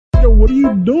Yo, what are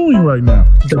you doing right now?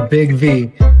 The big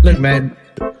V. Look, man.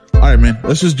 All right, man.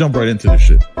 Let's just jump right into this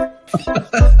shit.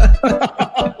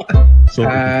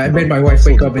 I made my wife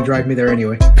wake up and drive me there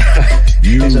anyway.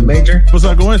 ¿Qué a major?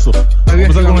 pasa con eso? ¿Qué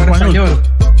pasa con español?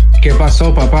 ¿Qué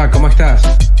pasó, papá? ¿Cómo estás?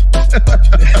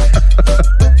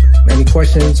 Any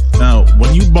questions? Now,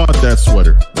 when you bought that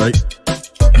sweater, right?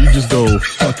 You just go,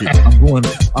 fuck it.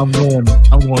 I'm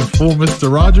going full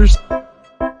Mr. Rogers.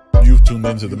 You've tuned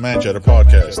into the Man Chatter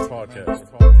podcast.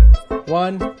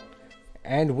 One,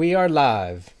 and we are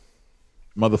live.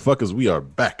 Motherfuckers, we are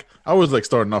back. I was like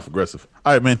starting off aggressive.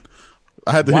 All right, man.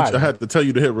 I had to tell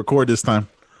you to hit record this time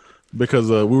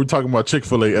because we were talking about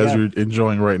Chick-Fil-A as you're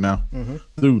enjoying right now. Mm-hmm.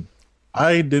 Dude,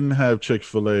 I didn't have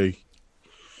Chick-Fil-A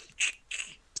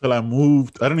till I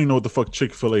moved. I didn't even know what the fuck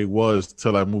Chick-Fil-A was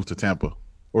till I moved to Tampa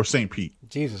or St. Pete.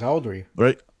 Jesus, how old were you?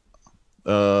 Right?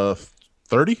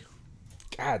 30?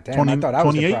 God damn, 20, I thought I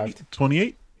was 28?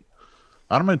 28?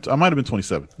 I might have been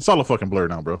 27. It's all a fucking blur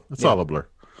now, bro. It's all a blur.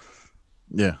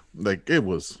 Yeah, like it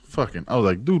was fucking. I was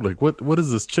like, dude, like what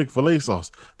is this Chick-fil-A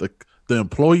sauce? The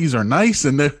employees are nice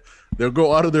and they'll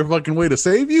go out of their fucking way to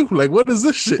save you. Like, what is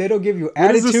this shit? They don't give you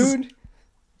attitude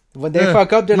when they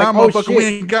fuck up. They're like, oh shit, we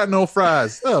ain't got no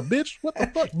fries. Bitch, what the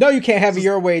fuck? No, you can't have it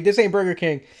your way. This ain't Burger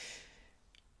King.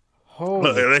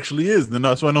 Well, it actually is. Then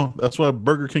that's why I know. That's why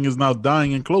Burger King is now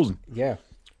dying and closing. Yeah.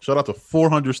 Shout out to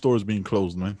 400 stores being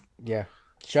closed, man. Yeah.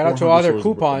 Shout out to all their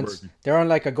coupons. They're on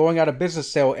like a going out of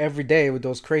business sale every day with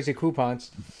those crazy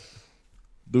coupons.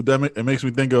 Dude, it makes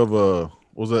me think of what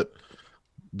was that?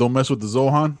 Don't mess with the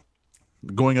Zohan.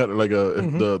 Going out like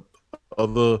if the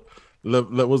other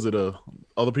was it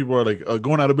other people are like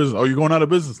going out of business. Oh, you're going out of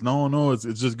business? No, it's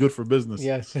just good for business.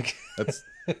 Yes. That's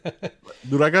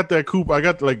dude. I got that coupon. I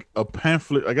got like a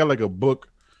pamphlet. I got like a book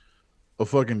of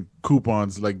fucking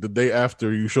coupons. Like the day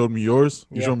after you showed me yours,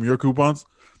 you showed me your coupons.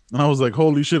 And I was like,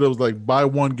 holy shit. I was like, buy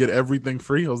one, get everything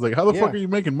free. I was like, how the fuck are you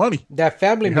making money? That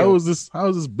family meal. How is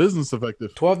this business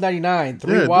effective? $12.99,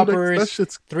 3 Whoppers,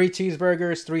 3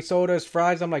 cheeseburgers, 3 sodas,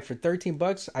 fries. I'm like, for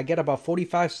 $13, I get about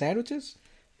 45 sandwiches?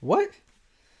 What?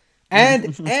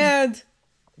 And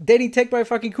they didn't take my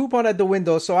fucking coupon at the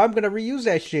window, so I'm going to reuse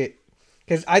that shit.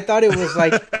 Because I thought it was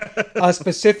like a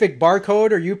specific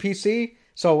barcode or UPC.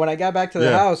 So when I got back to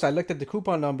the house, I looked at the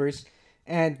coupon numbers.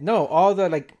 And no, all the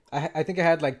like, I think I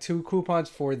had like 2 coupons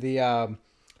for the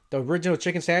original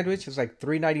chicken sandwich. It's like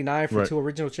 $3.99 for 2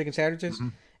 original chicken sandwiches. Mm-hmm.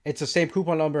 It's the same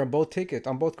coupon number on both tickets,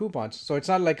 on both coupons. So it's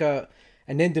not like an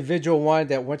individual one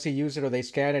that once you use it or they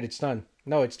scan it, it's done.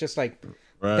 No, it's just like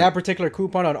that particular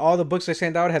coupon on all the books I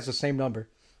send out has the same number,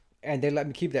 and they let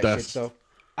me keep that shit. So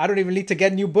I don't even need to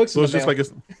get new books. So it's just mail.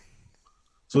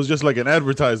 So it's just like an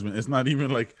advertisement. It's not even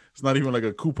like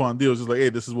a coupon deal. It's just like, hey,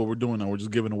 this is what we're doing now. We're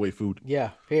just giving away food.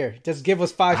 Yeah, here, just give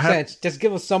us 5 cents. Just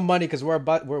give us some money because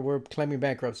we're claiming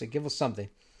bankruptcy. Give us something.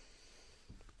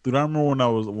 Dude, I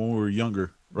remember when we were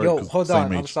younger. Right? Yo, hold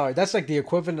on. I'm sorry. That's like the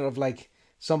equivalent of like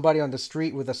somebody on the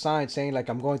street with a sign saying like,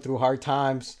 I'm going through hard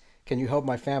times. Can you help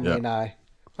my family and I?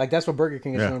 Like that's what Burger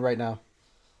King is doing right now.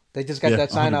 They just got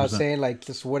that sign 100%. Out saying like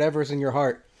just whatever's in your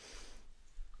heart.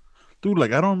 Dude,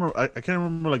 like I don't remember. I can't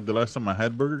remember like the last time I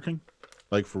had Burger King,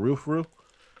 like for real.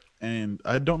 And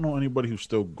I don't know anybody who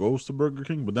still goes to Burger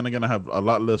King. But then again, I have a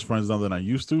lot less friends now than I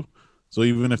used to. So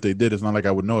even if they did, it's not like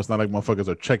I would know. It's not like motherfuckers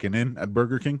are checking in at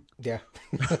Burger King. Yeah.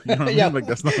 You know what I mean? Like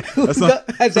that's not.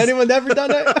 Has anyone ever done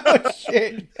that? Oh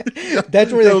shit.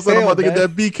 That's where they failed. I'm about to get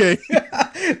that BK.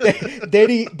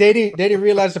 they didn't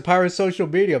realize the power of social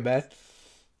media, man.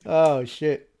 Oh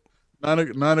shit.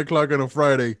 9 o'clock on a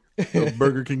Friday.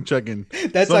 Burger King check-in.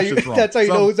 That's how you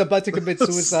know who's about to commit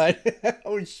suicide.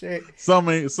 Oh shit. Some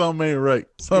ain't right.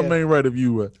 Some ain't right if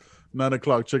you 9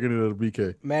 o'clock checking in at a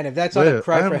BK. Man, if that's not a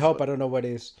cry for help, I don't know what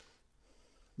is.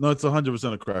 No, it's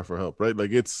 100% a cry for help, right?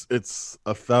 Like it's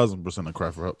 1,000% a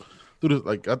cry for help. Dude,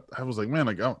 like I was like, man,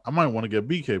 like I might want to get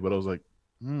BK, but I was like,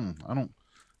 I don't.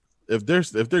 If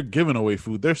they're giving away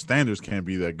food, their standards can't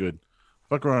be that good.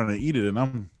 Fuck around and eat it, and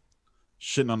I'm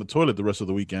shitting on the toilet the rest of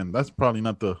the weekend. That's probably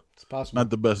not the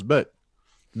best bet.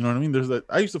 You know what I mean? There's that.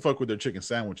 I used to fuck with their chicken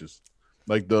sandwiches,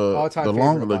 like all time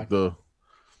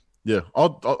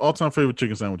favorite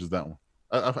chicken sandwich is that one.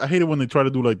 I hate it when they try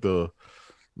to do like a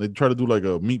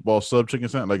meatball sub chicken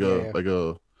sandwich,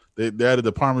 they added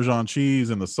the Parmesan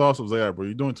cheese and the sauce. I was like, all right, bro,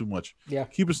 you're doing too much. Yeah,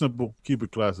 keep it simple, keep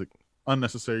it classic.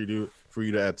 Unnecessary for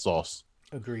you to add sauce.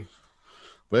 Agree.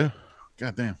 But yeah,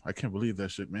 goddamn, I can't believe that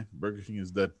shit, man. Burger King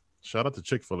is dead. Shout out to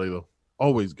Chick-fil-A though.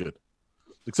 Always good.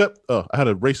 Except I had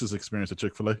a racist experience at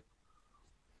Chick-fil-A. I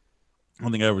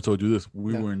don't think I ever told you this.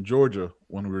 We were in Georgia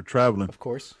when we were traveling. Of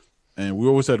course. And we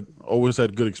always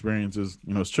had good experiences.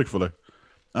 You know, it's Chick-fil-A.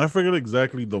 And I forget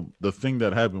exactly the thing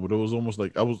that happened, but it was almost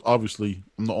like I'm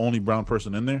the only brown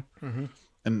person in there,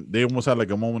 and they almost had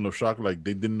like a moment of shock, like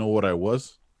they didn't know what I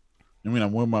was. I mean,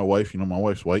 I'm with my wife. My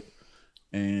wife's white,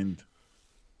 and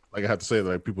like I have to say that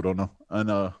like, people don't know, and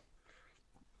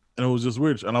it was just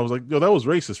weird. And I was like, yo, that was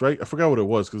racist, right? I forgot what it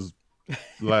was because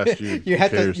last year you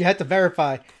had to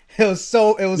verify. It was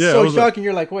so shocking. Like,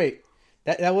 you're like, wait,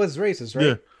 that was racist, right?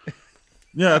 Yeah.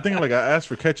 Yeah, I think like I asked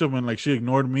for ketchup and like she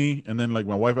ignored me, and then like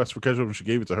my wife asked for ketchup and she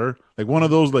gave it to her. Like one of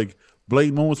those like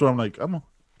blatant moments where I'm like, I'm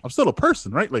still a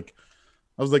person, right? Like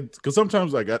I was like, because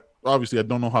sometimes like obviously I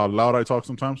don't know how loud I talk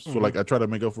sometimes, so like I try to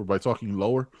make up for it by talking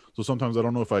lower. So sometimes I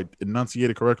don't know if I enunciate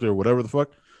it correctly or whatever the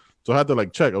fuck. So I had to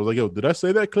like check. I was like, yo, did I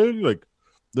say that clearly? Like,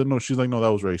 no. She's like, no, that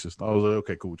was racist. I was like,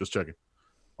 okay, cool, just check it.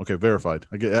 Okay, verified.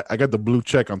 I got the blue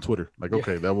check on Twitter. Like,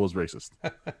 okay, that was racist.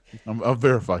 I'm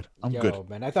verified. I'm good.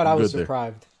 Man, I thought I was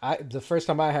deprived. The first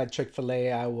time I had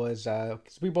Chick-Fil-A, I was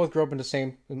because we both grew up in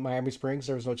Miami Springs.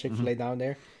 There was no Chick-Fil-A down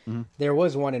there. There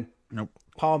was one in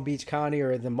Palm Beach County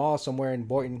or the mall somewhere in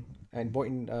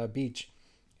Boynton Beach,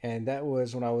 and that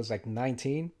was when I was like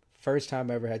 19. First time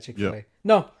I ever had Chick-Fil-A. Yeah.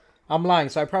 No, I'm lying.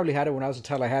 So I probably had it when I was in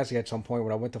Tallahassee at some point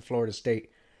when I went to Florida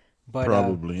State. But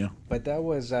probably, yeah. But that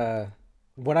was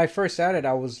when I first had it,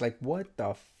 I was like, what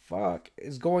the fuck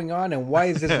is going on? And why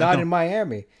is this not in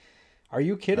Miami? Are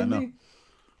you kidding me?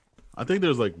 I think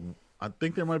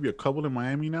there might be a couple in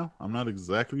Miami now. I'm not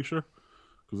exactly sure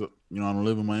because, I don't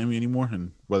live in Miami anymore.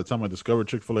 And by the time I discovered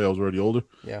Chick-fil-A, I was already older.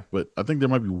 Yeah. But I think there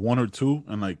might be one or two.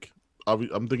 And like,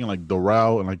 I'm thinking like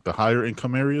Doral and like the higher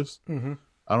income areas.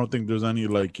 I don't think there's any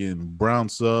like in Brown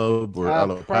Sub or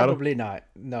Alapata. Probably not.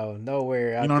 No,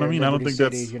 nowhere. You know what I mean? I don't think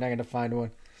City, you're not going to find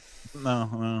one.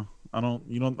 No, I don't.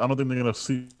 I don't think they're gonna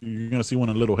see. You're gonna see one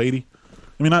in Little Haiti.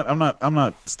 I mean, I'm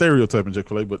not stereotyping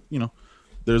Chick-fil-A, but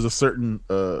there's a certain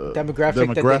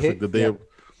demographic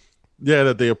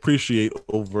that they appreciate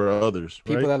over others.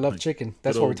 People right? that love chicken.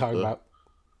 That's what we're talking about.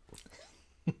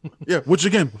 Yeah, which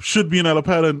again should be an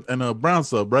Alapata and a Brown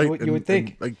Sub, right? You would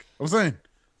think. Like I'm saying,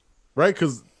 right?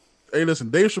 Because hey, listen,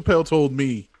 Dave Chappelle told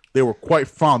me they were quite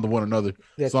fond of one another,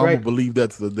 so I'm gonna believe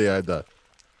that to the day I die.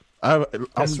 I'm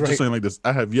just saying like this.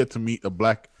 I have yet to meet a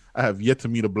black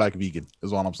vegan.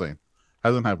 Is all I'm saying.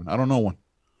 Hasn't happened. I don't know one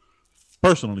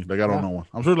personally. Like I don't know one.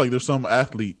 I'm sure like there's some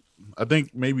athlete. I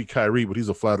think maybe Kyrie, but he's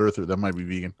a flat earther that might be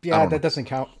vegan. Yeah, that doesn't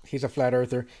count. He's a flat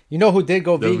earther. You know who did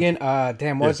go vegan?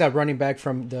 What was that running back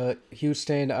from the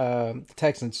Houston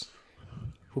Texans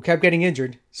who kept getting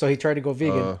injured? So he tried to go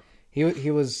vegan. He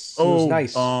was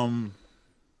nice.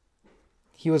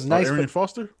 He was nice. Arian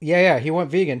Foster? Yeah. He went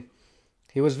vegan.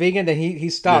 He was vegan, then he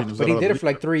stopped, but he did it for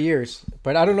like 3 years.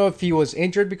 But I don't know if he was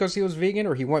injured because he was vegan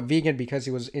or he went vegan because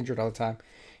he was injured all the time.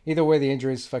 Either way, the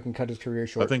injuries fucking cut his career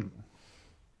short. I think.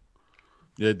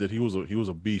 Yeah, that he was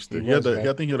a beast. I think he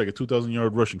had like a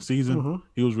 2,000-yard rushing season.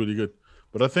 He was really good,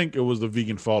 but I think it was the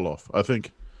vegan fall off. I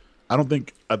don't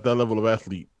think at that level of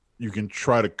athlete you can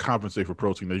try to compensate for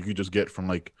protein that you could just get from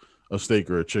like a steak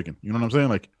or a chicken. You know what I'm saying?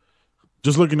 Like.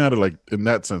 Just looking at it like in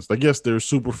that sense, like yes, there's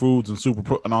superfoods and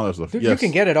and all that stuff. Dude, yes. You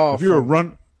can get it all. If you're a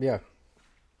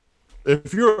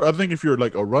I think if you're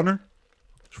like a runner,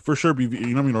 for sure be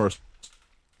or a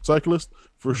cyclist,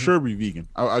 for sure be vegan.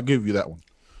 I'll give you that one,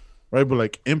 right? But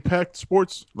like impact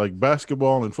sports, like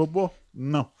basketball and football,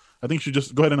 no. I think you should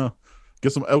just go ahead and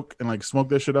get some elk and like smoke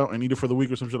that shit out and eat it for the week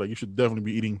or some shit. Like you should definitely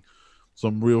be eating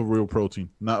some real protein,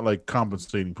 not like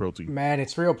compensating protein. Man,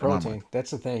 it's real protein.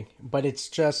 That's the thing. But it's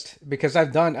just because I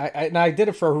did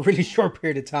it for a really short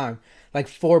period of time, like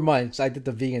 4 months. I did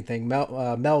the vegan thing.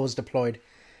 Mel was deployed,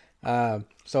 so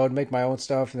I'd make my own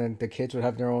stuff, and then the kids would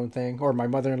have their own thing. Or my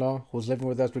mother-in-law, who was living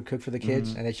with us, would cook for the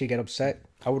kids, and then she'd get upset.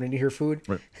 I wouldn't eat her food.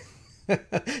 Right.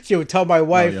 She would tell my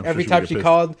wife every time she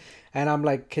called, and I'm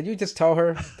like, "Can you just tell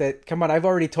her that? Come on, I've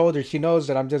already told her. She knows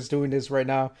that I'm just doing this right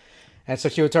now." And so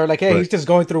she would tell her, like, hey, he's just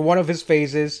going through one of his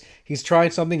phases. He's trying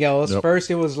something else. Yep.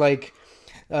 First, it was like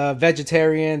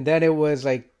vegetarian. Then it was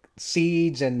like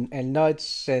seeds and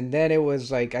nuts. And then it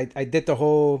was like, I did the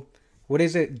whole, what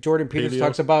is it? Jordan Peters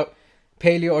talks about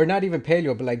paleo, or not even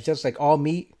paleo, but like just like all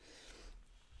meat.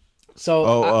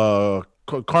 So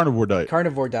carnivore diet.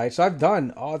 Carnivore diet. So I've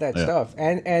done all that stuff.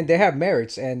 And they have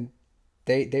merits and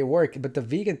they work. But the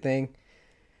vegan thing,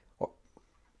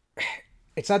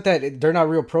 it's not that they're not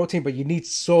real protein, but you need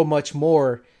so much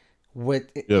more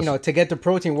with, to get the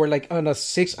protein. Where like on a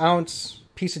 6-ounce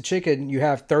piece of chicken, you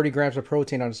have 30 grams of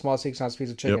protein on a small 6-ounce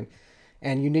piece of chicken.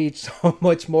 And you need so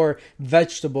much more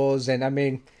vegetables. And I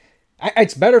mean,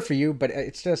 it's better for you, but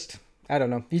it's just, I don't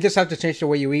know. You just have to change the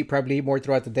way you eat, probably eat more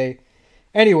throughout the day.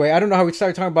 Anyway, I don't know how we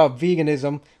started talking about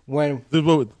veganism when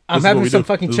I'm having some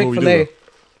fucking Chick-fil-A.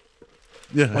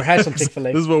 Yeah. Or had some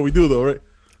Chick-Fil-A. This is what we do, though, right?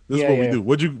 This Yeah, is what we yeah. do.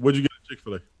 What'd you get at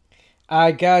Chick-Fil-A?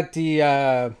 I got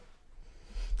the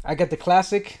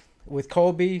classic with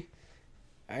Colby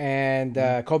and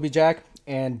Colby Jack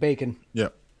and bacon. Yeah.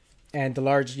 And the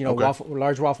large, Okay.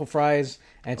 large waffle fries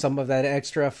and some of that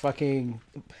extra fucking.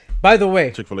 By the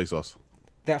way, Chick-fil-A sauce.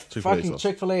 that Chick-fil-A fucking sauce.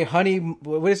 Chick-fil-A honey,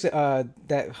 what is it?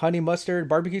 That honey mustard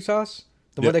barbecue sauce,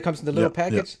 the one that comes in the little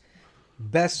packets.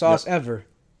 Best sauce ever.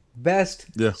 Best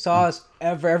sauce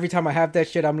ever. Every time I have that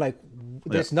shit, I'm like,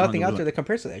 there's nothing out there that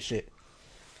compares to that shit.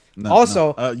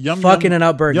 Also, fucking an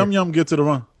out burger. Yum Yum get to the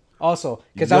run. Also,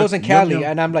 because I was in Cali Yum.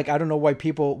 and I'm like, I don't know why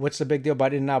people. What's the big deal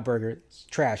about In-N-Out Burger? It's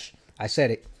trash. I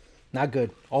said it. Not good.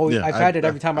 Always, I've had it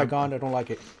every time I've gone. I don't like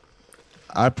it.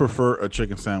 I prefer a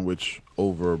chicken sandwich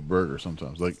over a burger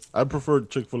sometimes. Like I prefer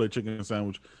Chick-fil-A chicken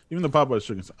sandwich, even the Popeyes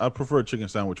chicken. I prefer a chicken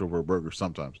sandwich over a burger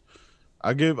sometimes.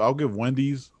 I'll give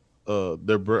Wendy's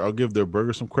I'll give their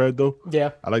burgers some credit though.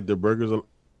 Yeah, I like their burgers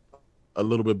a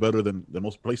little bit better than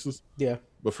most places. yeah.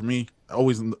 But for me,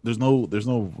 always there's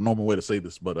no normal way to say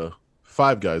this, but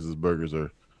Five Guys' burgers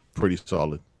are pretty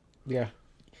solid. Yeah,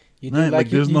 you do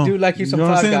like you some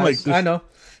Five Guys. Like I know.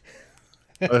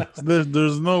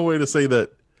 There's no way to say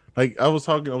that. Like I was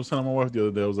telling my wife the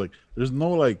other day, I was like, there's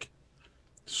no like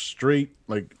straight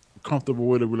like comfortable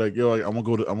way to be like, yo, I'm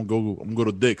gonna go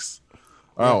to Dick's.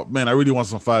 Oh man, I really want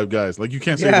some Five Guys. Like you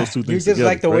can't say those two things. You just together,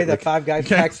 like the way right? that Like, Five Guys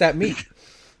packs that meat.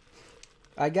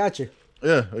 I got you.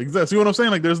 Yeah, exactly. See what I'm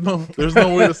saying? Like there's no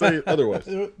way to say it otherwise.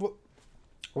 What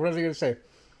was I gonna say?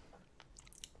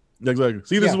 Exactly.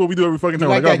 See, this is what we do every fucking time.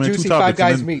 Like oh, that man, juicy two topics, Five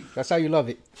Guys then, meat. That's how you love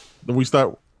it. Then we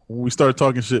start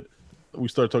talking shit. We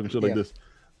start talking shit like this.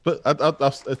 But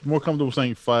it's more comfortable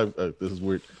saying five. This is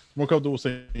weird. More comfortable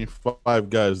saying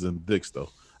Five Guys than Dick's though.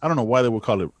 I don't know why they would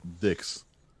call it Dick's.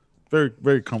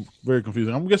 Very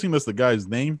confusing. I'm guessing that's the guy's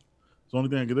name. It's the only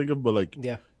thing I can think of. But like,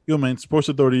 yo, man, Sports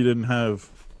Authority didn't have,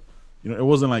 it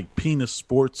wasn't like Penis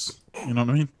Sports. You know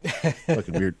what I mean?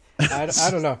 Fucking weird. I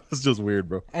don't know. It's just weird,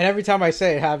 bro. And every time I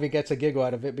say it, Javi gets a giggle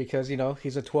out of it because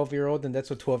he's a 12-year-old and that's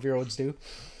what 12-year-olds do.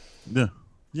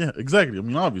 Yeah, exactly. I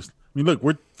mean, obviously. I mean, look,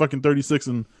 we're fucking 36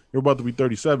 and you're about to be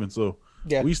 37, so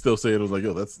we still say it was like,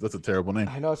 yo, that's a terrible name.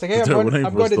 I know. It's like, hey,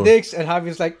 I'm going to Dick's, and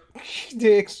Javi's like,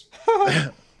 Dick's.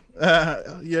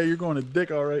 Yeah, you're going to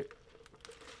Dick, all right.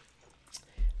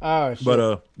 Oh shit.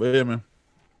 But yeah, man.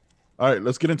 All right,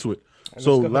 let's get into it.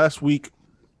 So last week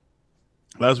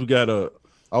I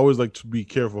always like to be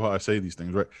careful how I say these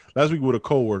things, right? Last week with a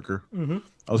coworker,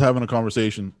 I was having a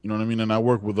conversation, you know what I mean? And I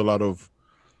work with a lot of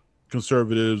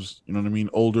conservatives, you know what I mean?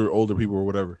 Older people or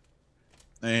whatever.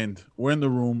 And we're in the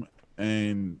room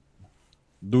and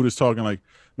dude is talking like,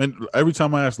 man, every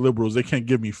time I ask liberals, they can't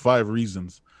give me 5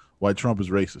 reasons why Trump is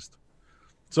racist.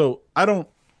 So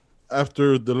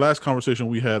after the last conversation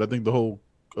we had, I think the whole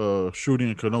shooting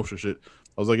in Kenosha shit,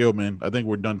 I was like, yo, man, I think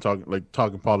we're done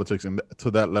talking politics and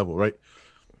to that level, right?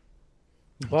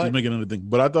 Just making anything.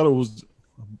 But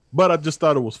I just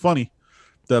thought it was funny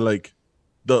that like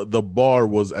the bar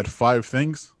was at 5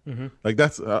 things. Like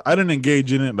that's I didn't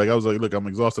engage in it. Like I was like, look, I'm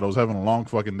exhausted. I was having a long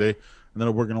fucking day, and then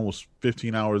I'm working almost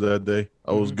 15 hours that day.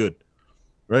 I was good,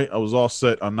 right? I was all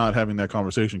set on not having that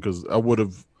conversation because I would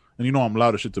have, and I'm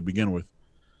loud as shit to begin with.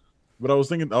 But I was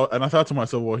thinking, and I thought to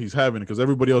myself, well, he's having it because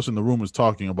everybody else in the room is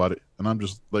talking about it, and I'm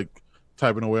just like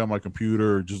typing away on my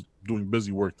computer, or just doing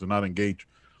busy work to not engage.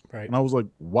 Right. And I was like,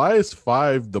 why is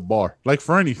 5 the bar? Like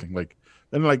for anything, like,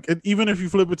 and like even if you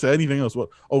flip it to anything else, well,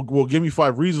 give me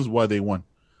 5 reasons why they won.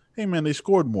 Hey man, they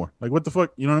scored more. Like what the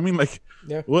fuck? You know what I mean? Like,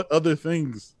 what other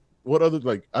things? What other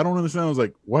like? I don't understand. I was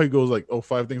like, why he goes like,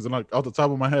 5 things, and like off the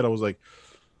top of my head, I was like,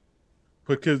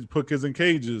 put kids in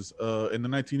cages. In the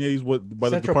 1980s, by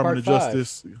the Department of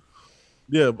Justice.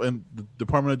 Yeah, and the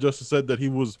Department of Justice said that he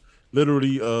was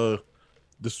literally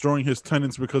destroying his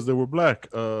tenants because they were black.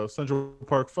 Central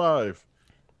Park 5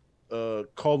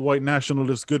 called white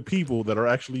nationalists good people that are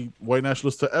actually white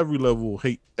nationalists to every level,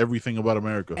 hate everything about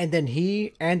America. And then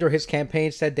he or his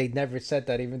campaign said they never said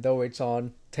that, even though it's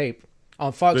on tape,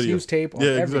 on Fox News tape, on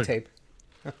every tape.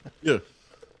 Yeah,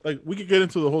 like we could get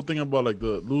into the whole thing about like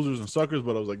the losers and suckers,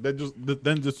 but I was like, that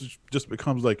just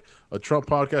becomes like a Trump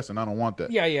podcast, and I don't want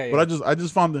that. Yeah. But I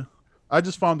just found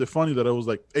it funny that I was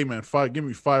like, hey man, give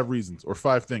me 5 reasons or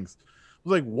 5 things. I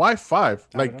was like, why 5?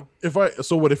 Like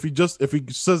what if he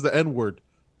says the N-word,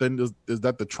 then is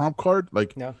that the Trump card?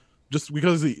 Like no. Just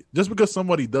because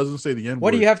somebody doesn't say the N-word,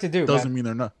 what do you have to do? Doesn't mean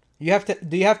they're not. Do you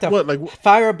have to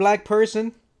fire a black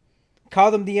person,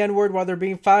 call them the N-word while they're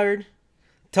being fired,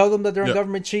 tell them that they're on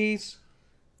government cheese,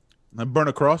 and burn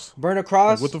a cross? Like,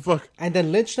 what the fuck? And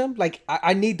then lynch them? Like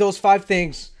I need those 5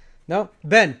 things. No,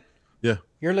 Ben. Yeah.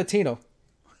 You're Latino.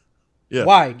 Yeah.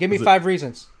 Why? Give me 5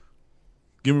 reasons.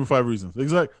 Give me 5 reasons.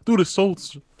 Exactly. Dude, it's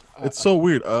so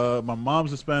weird. My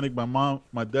mom's Hispanic.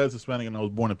 My dad's Hispanic, and I was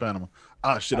born in Panama.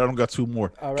 Ah, shit. I don't got 2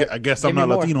 more. Right. I guess I'm not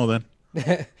Latino then.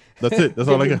 That's it. That's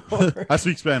all I got. I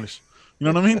speak Spanish. You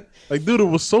know what I mean? Like, dude, it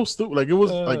was so stupid. Like, it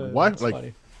was like, why?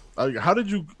 Like, how did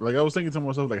you? Like, I was thinking to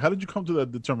myself, like, how did you come to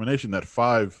that determination that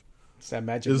 5 it's that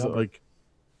magic number? Like,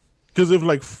 because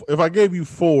if I gave you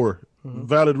 4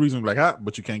 valid reasons, like,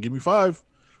 but you can't give me 5.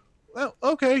 Well,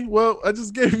 okay. Well, I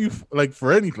just gave you like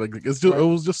for anything. Like, it's just it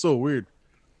was just so weird.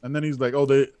 And then he's like, "Oh,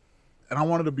 and I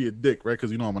wanted to be a dick, right?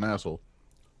 Because I'm an asshole."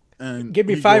 And give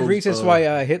me 5 reasons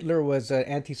why Hitler was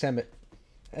anti-Semite.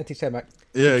 Anti-Semite.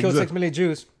 Yeah, he killed 6 million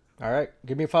Jews. All right,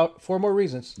 give me 4 more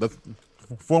reasons. That's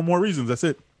 4 more reasons. That's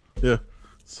it. Yeah,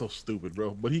 so stupid,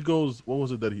 bro. But he goes, what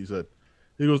was it that he said?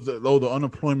 He goes, the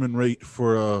unemployment rate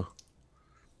for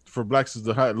blacks is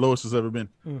the lowest it's ever been.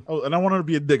 Oh, and I wanted to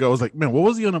be a dick. I was like, man, what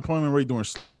was the unemployment rate during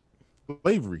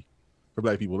slavery for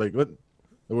black people? Like, what?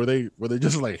 Were they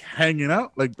just like hanging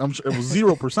out? Like, I'm sure it was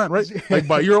 0%, right? Like,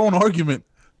 by your own argument,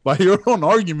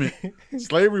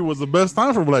 slavery was the best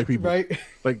time for black people, right?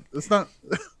 Like, it's not.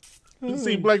 You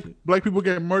see black people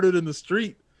get murdered in the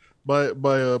street by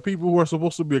people who are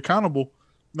supposed to be accountable.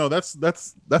 No, that's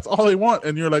all they want,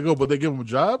 and you're like, oh, but they give them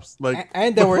jobs, like,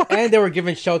 and they were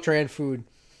given shelter and food.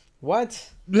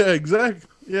 What? Yeah,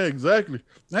 exactly.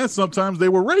 And sometimes they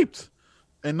were raped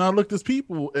and not looked as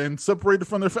people and separated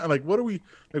from their family. Like, what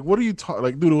are you talking?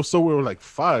 Like, dude, it was so weird. Like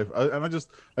 5, and I just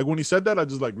like when he said that, I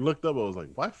just like looked up. I was like,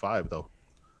 why 5 though?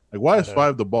 Like, why is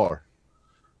 5 the bar?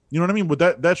 You know what I mean?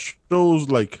 But that shows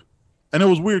like, and it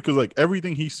was weird because like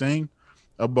everything he's saying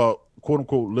about quote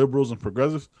unquote liberals and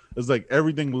progressives is like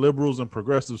everything liberals and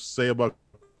progressives say about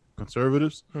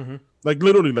conservatives. Like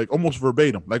literally, like almost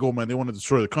verbatim. Like, oh man, they want to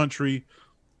destroy the country.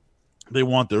 They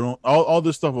want their own. All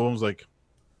this stuff. I was like,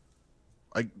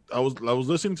 I was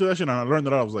listening to that shit and I learned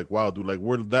that I was like, wow, dude, like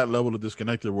we're that level of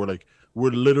disconnected. We're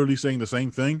literally saying the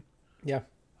same thing. Yeah.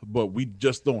 But we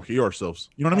just don't hear ourselves.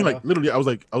 You know what I mean? Like literally, I was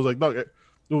like, dog, it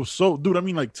was so, dude. I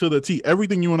mean, like to the T.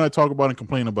 Everything you and I talk about and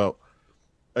complain about,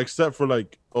 except for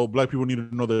like, oh, black people need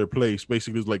to know their place.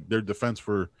 Basically, is like their defense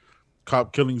for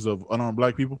cop killings of unarmed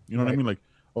black people. You know what I mean? Like,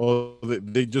 oh,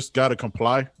 they just gotta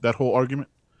comply. That whole argument.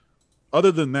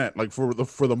 Other than that, like for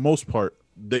the most part,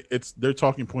 their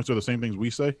talking points are the same things we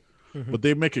say, but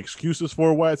they make excuses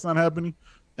for why it's not happening.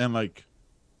 And like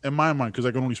in my mind, because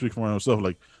I can only speak for myself,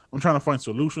 like I'm trying to find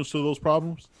solutions to those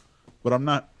problems, but I'm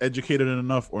not educated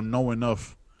enough or know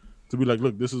enough to be like,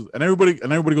 look, this is, and everybody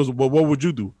goes, well, what would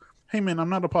you do? Hey man, I'm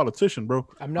not a politician, bro.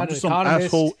 I'm not just an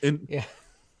economist. Some asshole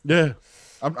yeah.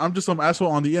 I'm just some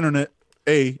asshole on the internet,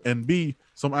 A, and B,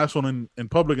 some asshole in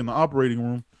public in the operating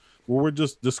room where we're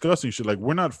just discussing shit. Like,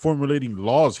 we're not formulating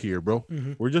laws here, bro.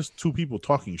 We're just 2 people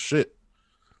talking shit.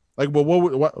 Like, but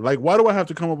why do I have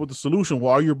to come up with a solution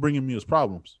while you're bringing me as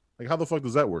problems? Like, how the fuck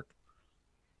does that work?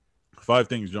 5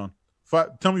 things, John.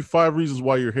 Tell me 5 reasons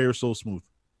why your hair is so smooth.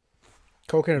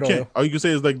 Coconut oil. All you can say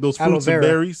is like those fruits and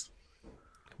berries.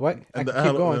 What? And I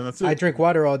keep going. I drink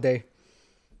water all day.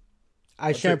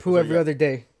 I shampoo every other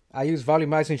day. I use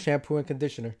volumizing shampoo and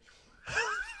conditioner.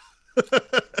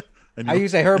 I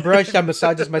use a hairbrush that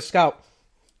massages my scalp.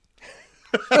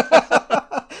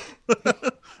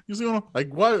 You see, like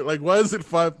why is it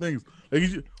 5 things? Like,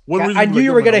 I knew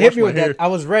you were gonna hit me with that. I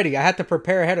was ready. I had to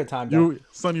prepare ahead of time. You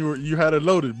had it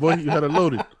loaded, boy. You had it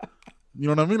loaded. You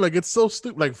know what I mean? Like, it's so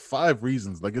stupid. Like 5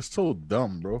 reasons. Like, it's so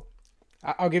dumb, bro.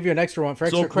 I'll give you an extra one for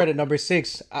extra credit. Number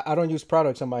 6. I don't use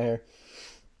products on my hair.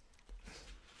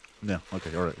 Yeah.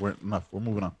 Okay. All right. We're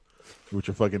moving on. With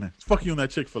your fucking name. Fuck you in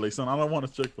that Chick-Fil-A, son. I don't want a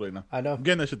Chick-Fil-A now. I know. I'm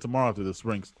getting that shit tomorrow after this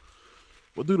rings.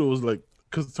 But dude, it was like,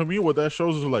 because to me, what that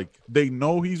shows is like they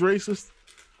know he's racist,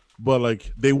 but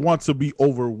like they want to be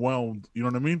overwhelmed. You know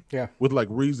what I mean? Yeah. With like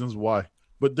reasons why,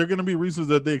 but they're gonna be reasons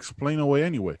that they explain away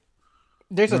anyway.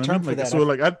 There's a term for that. So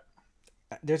like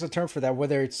there's a term for that.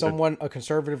 Whether it's someone a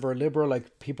conservative or a liberal,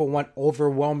 like people want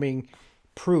overwhelming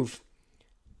proof,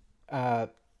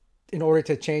 in order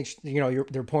to change,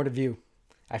 their point of view.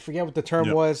 I forget what the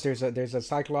term was. There's a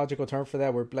psychological term for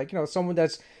that, where like someone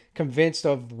that's convinced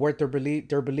of what their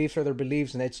beliefs are their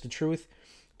beliefs, and it's the truth,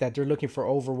 that they're looking for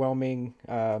overwhelming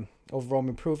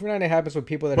proof. And it happens with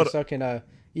people that are stuck in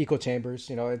echo chambers.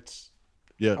 It's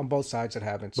on both sides it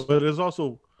happens. But it's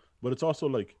also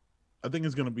like, I think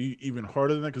it's gonna be even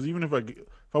harder than that, because even if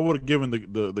I would have given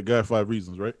the guy 5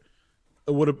 reasons, right,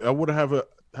 I would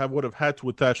have had to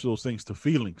attach those things to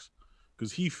feelings.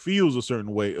 Because he feels a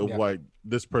certain way of why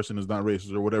this person is not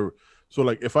racist or whatever. So,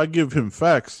 like, if I give him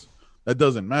facts, that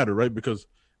doesn't matter, right? Because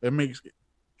it makes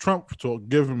Trump, to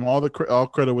give him all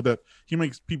credit with that, he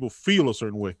makes people feel a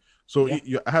certain way. So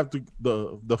I have to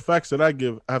the facts that I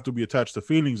give have to be attached to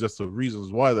feelings as to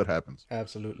reasons why that happens.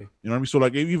 Absolutely. You know what I mean? So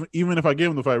like even if I gave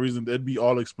him the 5 reasons, it'd be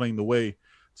all explained away.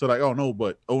 So like, oh no,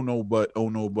 but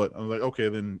I'm like, okay,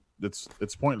 then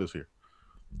it's pointless here.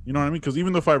 You know what I mean? Because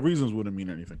even the 5 reasons wouldn't mean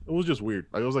anything. It was just weird.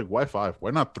 Like I was like, why 5?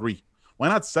 Why not 3? Why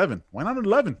not 7? Why not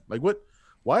 11? Like what?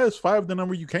 Why is 5 the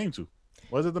number you came to?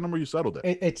 Why is it the number you settled at?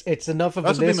 It's enough of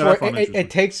a list where it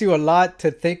takes you a lot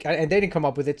to think, and they didn't come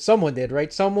up with it. Someone did,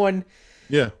 right? Someone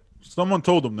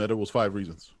told them that it was 5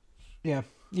 reasons. Yeah,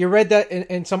 you read that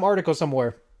in some article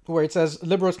somewhere where it says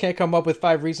liberals can't come up with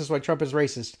 5 reasons why Trump is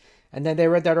racist, and then they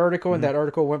read that article, and that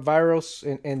article went viral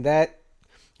in that,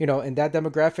 in that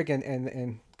demographic,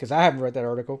 and because I haven't read that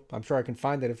article, I'm sure I can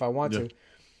find it if I want to,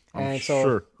 and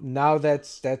so now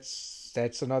that's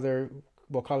another.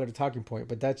 We'll call it a talking point,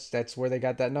 but that's where they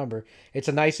got that number. It's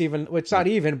a nice even. Well, it's not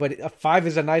even, but a 5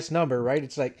 is a nice number, right?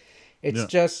 It's like,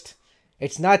 just,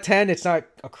 it's not 10. It's not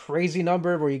a crazy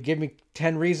number where you give me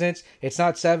 10 reasons. It's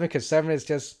not 7 because 7 is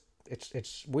just,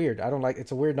 it's weird. I don't like.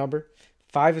 It's a weird number.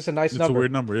 5 is a nice number. It's a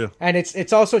weird number, yeah. And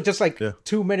it's also just like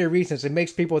too many reasons. It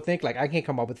makes people think like I can't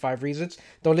come up with 5 reasons.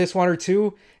 They'll list 1 or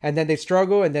 2, and then they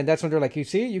struggle, and then that's when they're like, you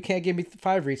see, you can't give me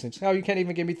 5 reasons. Hell, you can't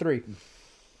even give me 3.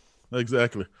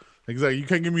 Exactly. You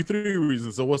can't give me 3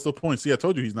 reasons. So what's the point? See, I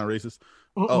told you he's not racist.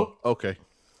 Oh, okay.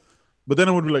 But then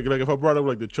it would be like if I brought up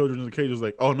like the children in the cage, it was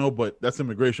like, oh no, but that's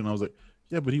immigration. I was like,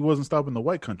 yeah, but he wasn't stopping the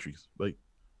white countries. Like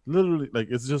literally, like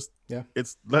it's just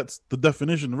that's the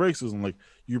definition of racism. Like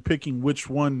you're picking which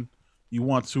one you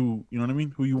want to, you know what I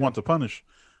mean? Who you want to punish.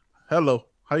 Hello,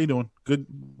 how you doing? Good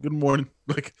morning.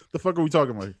 Like the fuck are we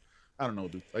talking about here? I don't know,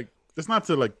 dude. Like it's not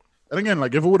to like. And again,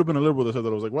 like if it would have been a liberal that said that,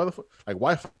 I was like, why the fuck? Like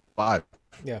why 5?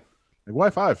 Yeah. Like why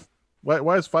 5?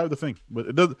 Why is 5 the thing? But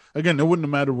it does. Again, it wouldn't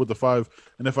have mattered with the 5,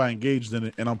 and if I engaged in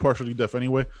it, and I'm partially deaf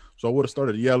anyway, so I would have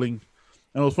started yelling.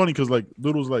 And it was funny because like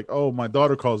dude was like, "Oh, my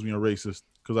daughter calls me a racist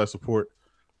because I support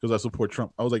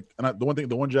Trump." I was like, and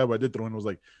the one jab I did throw in was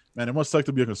like, "Man, it must suck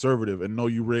to be a conservative and know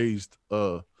you raised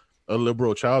a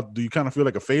liberal child. Do you kind of feel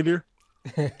like a failure?"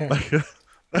 Like, you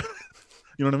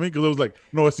know what I mean? Because it was like,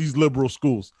 no, it's these liberal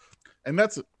schools, and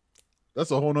that's a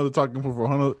whole nother talking point for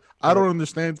 100. I don't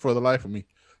understand for the life of me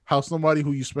how somebody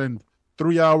who you spend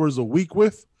 3 hours a week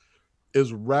with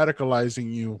is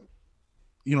radicalizing you.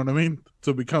 You know what I mean?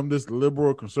 To become this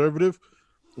liberal conservative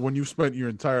when you've spent your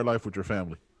entire life with your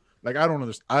family. Like I don't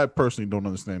understand. I personally don't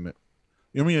understand that.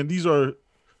 You know what I mean? And these are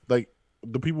like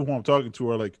the people who I'm talking to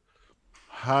are like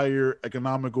higher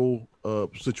economical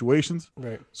situations.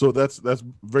 Right. So that's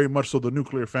very much so the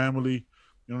nuclear family.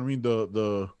 You know what I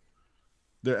mean?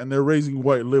 They're raising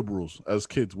white liberals as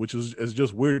kids, which is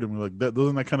just weird to me. Like that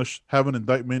doesn't that kind of have an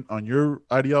indictment on your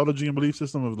ideology and belief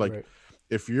system of like,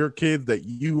 if your kids that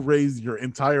you raised your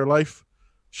entire life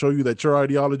show you that your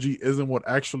ideology isn't what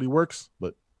actually works.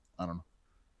 But I don't know.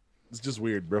 It's just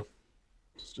weird, bro.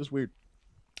 It's just weird.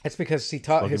 It's because he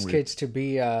taught his kids to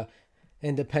be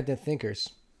independent thinkers.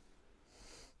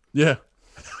 Yeah.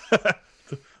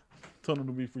 Tell them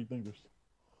to be free thinkers.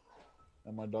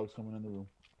 And my dog's coming in the room.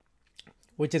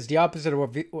 Which is the opposite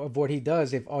of what he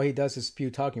does if all he does is spew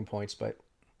talking points. But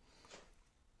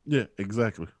yeah,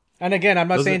 exactly. And again, I'm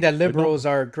not saying that liberals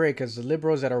are great, because the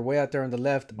liberals that are way out there on the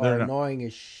left are annoying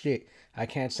as shit. I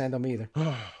can't stand them either.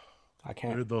 I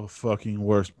can't. They're the fucking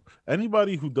worst.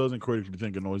 Anybody who doesn't critically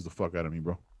think annoys the fuck out of me,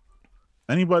 bro.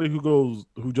 Anybody who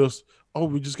just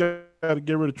we just gotta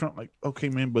get rid of Trump. Like, okay,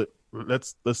 man, but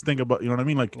let's think about, you know what I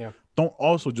mean? Like, don't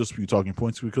also just spew talking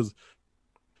points, because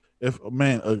if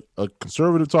a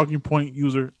conservative talking point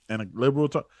user and a liberal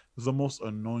is the most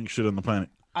annoying shit on the planet.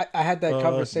 I had that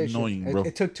conversation. Annoying, bro.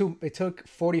 It took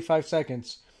 45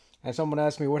 seconds, and someone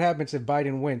asked me, "What happens if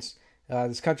Biden wins?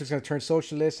 This country's going to turn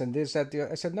socialist and this, that, the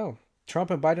other." I said, "No, Trump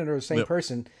and Biden are the same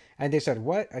person." And they said,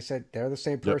 "What?" I said, "They're the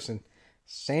same person,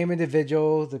 same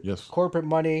individual. The corporate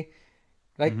money."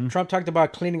 Like Trump talked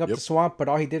about cleaning up the swamp, but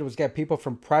all he did was get people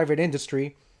from private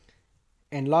industry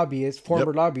and lobbyists,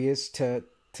 former lobbyists, to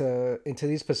into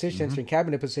these positions, in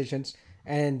cabinet positions,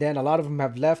 and then a lot of them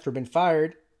have left or been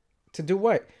fired. To do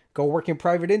what? Go work in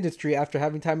private industry after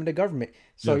having time in the government.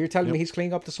 So you're telling me he's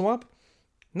cleaning up the swamp?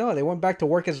 No, they went back to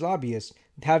work as lobbyists,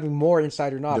 having more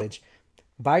insider knowledge.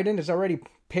 Biden is already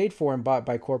paid for and bought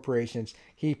by corporations.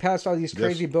 He passed all these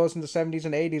crazy bills in the 70s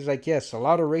and 80s. Like, yes, a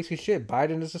lot of racist shit.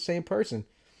 Biden is the same person.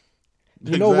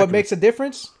 You know what makes a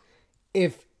difference?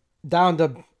 If down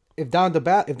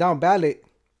ballot,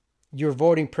 you're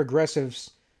voting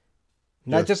progressives.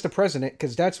 Not just the president,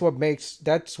 because that's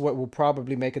what will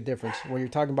probably make a difference when you're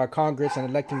talking about Congress and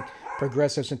electing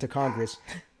progressives into Congress.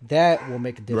 That will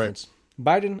make a difference.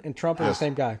 Right. Biden and Trump are the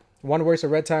same guy. One wears a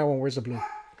red tie, one wears a blue.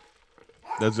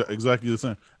 That's exactly the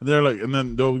same. And they're like, and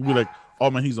then they'll be like, "Oh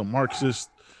man, he's a Marxist.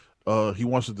 He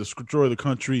wants to destroy the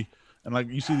country." And like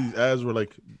you see these ads where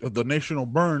like the nation will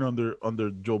burn under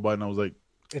Joe Biden. I was like,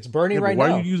 it's burning right now.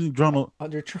 Why are you using Donald?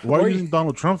 Under Trump? Why are you using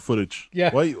Donald Trump footage?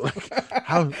 Yeah. Why? Like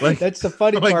how? Like that's the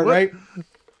funny part, what? Right?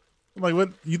 Like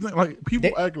what you think? Like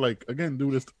people act like again,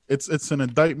 dude. It's an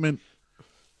indictment.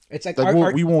 It's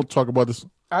like we won't talk about this.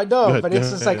 I know, but it's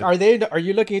just like, are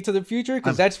you looking into the future?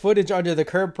 Because that's footage under the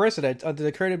current president, under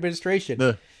the current administration.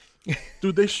 Yeah.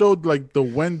 Dude, they showed like the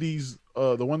Wendy's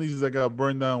that got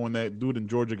burned down when that dude in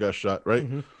Georgia got shot, right?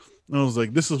 Mm-hmm. And I was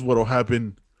like, this is what'll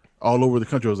happen all over the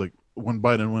country. I was like, when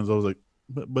Biden wins, I was like,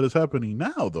 but it's happening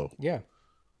now, though. Yeah.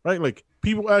 Right? Like,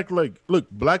 people act like, look,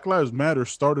 Black Lives Matter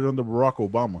started under Barack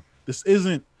Obama. This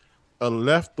isn't a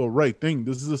left or right thing.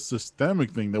 This is a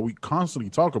systemic thing that we constantly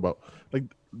talk about. Like,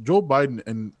 Joe Biden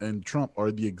and Trump are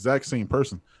the exact same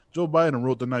person. Joe Biden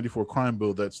wrote the 94 crime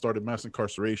bill that started mass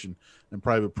incarceration in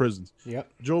private prisons. Yep.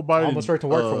 Joe Biden almost started to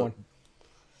work for one.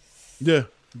 Yeah.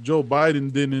 Joe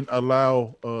Biden didn't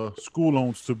allow school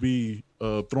loans to be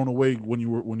thrown away when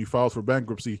you filed for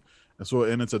bankruptcy.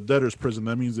 And it's a debtor's prison.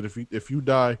 That means that if you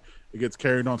die, it gets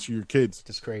carried on to your kids.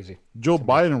 It's crazy. Joe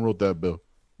Biden wrote that bill.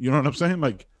 You know what I'm saying?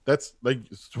 Like, that's like,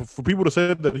 for people to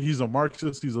say that he's a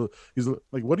Marxist, he's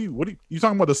like, what are you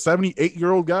talking about? The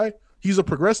 78-year-old guy? He's a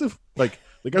progressive? Like,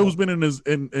 the guy who's been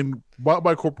in bought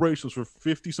by corporations for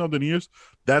 50 something years.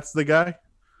 That's the guy.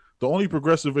 The only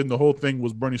progressive in the whole thing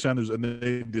was Bernie Sanders, and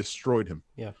they destroyed him.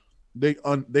 Yeah. They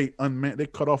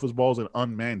cut off his balls and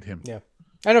unmanned him. Yeah.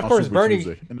 And of course, Bernie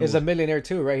is a millionaire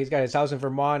too, right? He's got his house in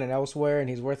Vermont and elsewhere, and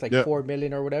he's worth like $4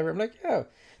 million or whatever. I'm like, yeah,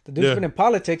 the dude's been in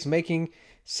politics making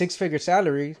 6-figure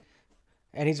salary,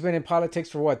 and he's been in politics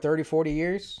for what, 30, 40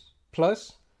 years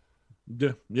plus?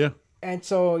 Yeah, yeah. And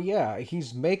so, yeah,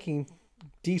 he's making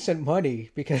decent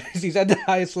money because he's at the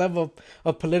highest level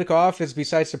of political office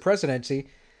besides the presidency.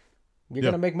 You're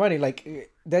going to make money.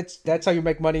 Like, that's how you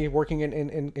make money working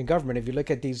in government. If you look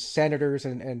at these senators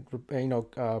and you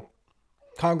know,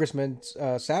 congressmen's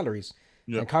salaries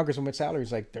and congresswomen's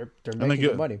salaries, like they're making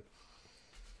good money.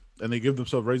 And they give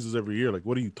themselves raises every year. Like,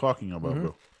 what are you talking about,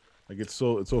 bro? Like, it's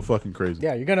so fucking crazy.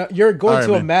 Yeah, you're going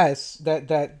to amass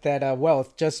that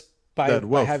wealth just by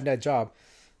having that job.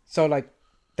 So like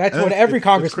that's what every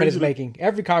congressman is making.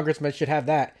 Every congressman should have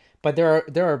that. But there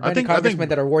are many congressmen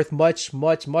that are worth much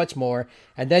more,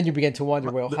 and then you begin to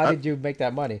wonder, well, how did you make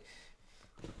that money?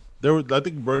 I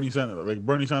think Bernie Sanders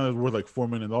is worth like $4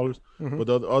 million, but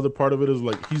the other part of it is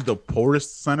like he's the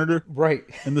poorest senator, right,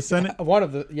 in the Senate. One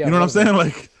of the you know what I'm saying?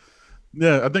 Like,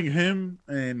 yeah, I think him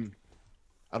and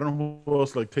I don't know who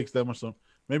else like takes that much stuff.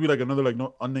 Maybe like another like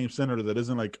unnamed senator that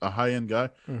isn't like a high end guy,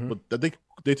 but that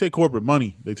they take corporate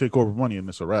money. They take corporate money, and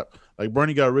it's a wrap. Like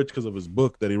Bernie got rich because of his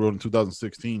book that he wrote in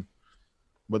 2016,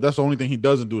 but that's the only thing he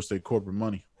doesn't do is take corporate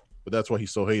money. But that's why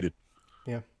he's so hated.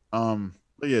 Yeah.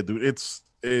 But yeah, dude,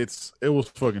 it was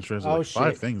fucking stressful. Oh, like, shit.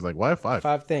 5 things. Like, why 5?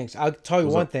 5 things. I'll tell you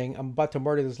one thing. I'm about to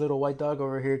murder this little white dog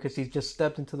over here because he just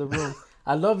stepped into the room.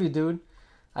 I love you, dude.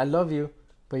 I love you,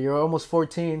 but you're almost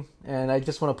 14, and I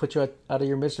just want to put you out of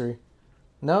your misery.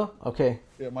 No? Okay.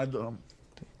 Yeah, my dog.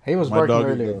 He was barking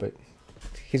earlier, but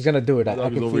he's gonna do it. My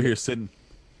dog is over here sitting.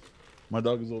 My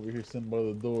dog is over here sitting by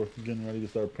the door, getting ready to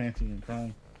start panting and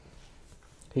crying.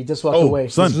 He just walked away.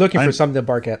 Son, he's looking for something to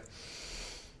bark at.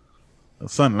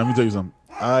 Son, let me tell you something.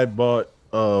 I bought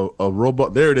a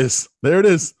robot. There it is.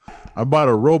 I bought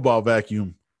a robot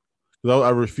vacuum. I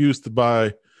refused to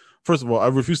buy. First of all, I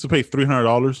refused to pay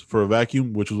 $300 for a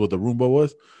vacuum, which was what the Roomba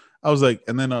was. I was like,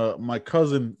 and then my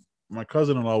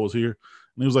cousin-in-law was here,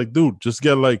 and he was like, "Dude, just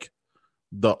get like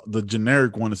the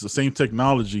generic one. It's the same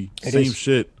technology, same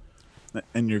shit,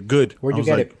 and you're good." Where'd you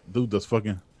get it? Dude, that's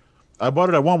fucking. I bought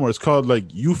it at Walmart. It's called like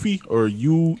Eufy or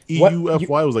UEUFY. It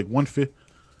was like $150.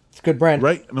 It's a good brand,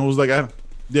 right? And it was like,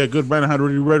 good brand. I had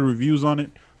already read reviews on it.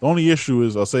 The only issue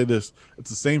is, I'll say this: it's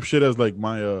the same shit as like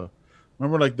my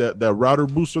remember like that router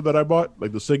booster that I bought,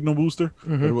 like the signal booster.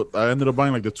 I ended up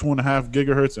buying like the 2.5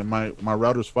 gigahertz, and my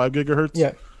router's 5 gigahertz.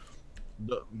 Yeah.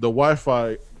 The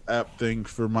Wi-Fi app thing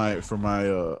for my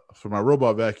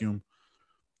robot vacuum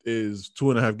is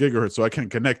 2.5 gigahertz, so I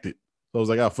can't connect it. So I was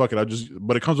like, fuck it.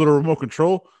 But it comes with a remote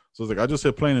control, so I was like, I just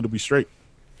hit play and it'll be straight.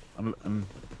 And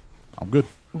I'm good.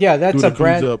 Yeah, that's a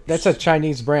brand. That's a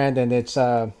Chinese brand, and it's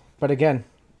but again,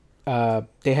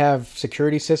 they have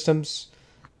security systems.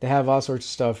 They have all sorts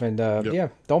of stuff, and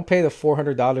don't pay the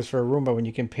 $400 for a Roomba when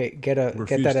you can get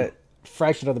that at a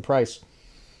fraction of the price.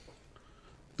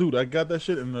 Dude, I got that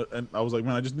shit, and I was like,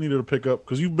 man, I just needed to pick up,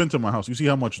 because you've been to my house. You see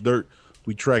how much dirt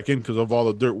we track in because of all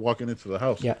the dirt walking into the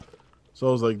house. Yeah. So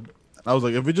I was like,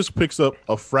 if it just picks up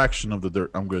a fraction of the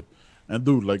dirt, I'm good. And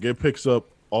dude, like it picks up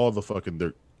all the fucking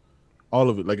dirt, all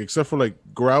of it, like except for like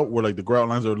grout, where like the grout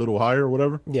lines are a little higher or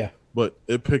whatever. Yeah. But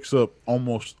it picks up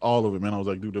almost all of it, man. I was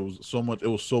like, dude, it was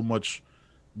so much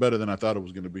better than I thought it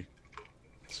was gonna be.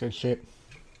 That's good shit.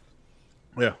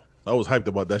 Yeah, I was hyped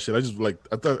about that shit. I just like,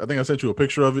 I think I sent you a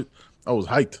picture of it. I was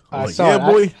hyped. I was saw like, yeah,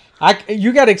 it. boy.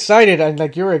 You got excited, and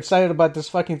like you were excited about this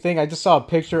fucking thing. I just saw a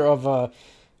picture of a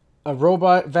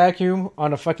robot vacuum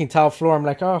on a fucking tile floor. I'm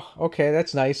like, oh, okay,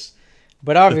 that's nice.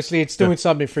 But obviously, it's doing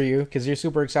something for you because you're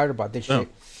super excited about this shit.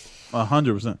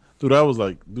 100%, dude. I was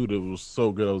like, dude, it was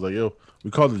so good. I was like, yo,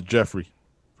 we called it Geoffrey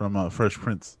from Fresh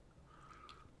Prince.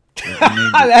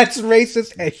 That's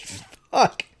racist as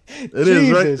fuck. It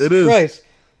is, right? It is. Christ.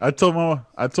 I told my,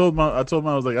 I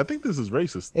was like, I think this is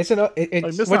racist. It's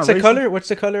what's the color? What's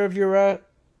the color of your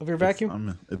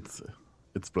vacuum?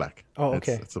 It's black. Oh,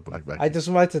 okay. It's a black vacuum. I just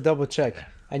wanted to double check,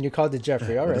 and you called it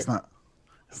Geoffrey. All right. It's not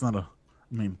a. I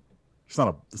mean, it's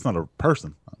not a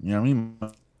person. You know what I mean?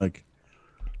 Like,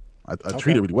 I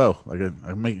treat it really well. Like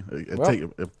I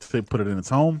put it in its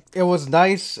home. It was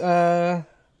nice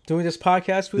doing this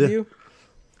podcast with you.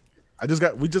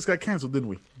 We just got canceled, didn't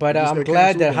we? But I'm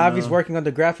glad that Javi's working on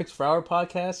the graphics for our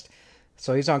podcast.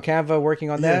 So he's on Canva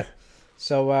working on that.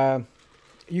 So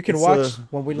you can watch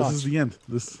when we launch. This is the end.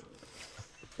 This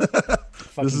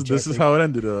is how it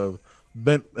ended.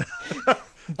 Ben,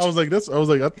 I was like,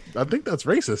 I think that's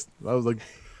racist. I was like,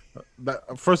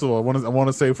 first of all, I want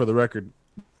to say for the record,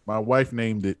 my wife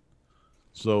named it.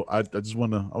 So I just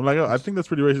want to. I'm like, I think that's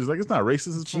pretty racist. Like, it's not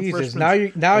racist. It's Jesus, now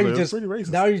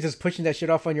you're just pushing that shit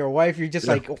off on your wife. You're just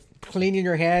like cleaning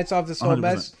your hands off this whole 100%.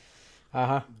 Mess.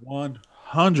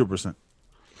 100%.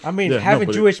 I mean,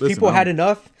 haven't Jewish people had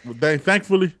enough?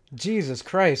 Thankfully. Jesus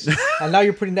Christ! And now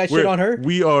you're putting that shit on her.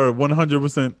 We are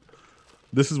 100%.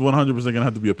 This is 100% gonna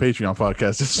have to be a Patreon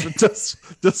podcast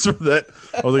just for that.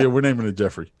 I was like, yeah, we're naming it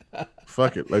Geoffrey.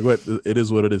 Fuck it. Like, what? It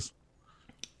is what it is.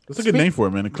 That's a good name for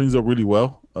it, man. It cleans up really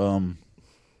well. Go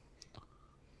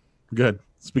ahead.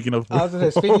 Speaking of,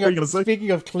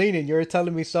 speaking of cleaning, you were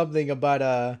telling me something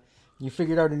about you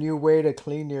figured out a new way to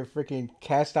clean your freaking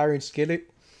cast iron skillet.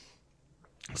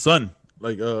 Son,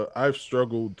 like I've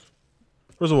struggled.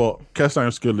 First of all, cast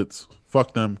iron skillets,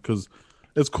 fuck them, because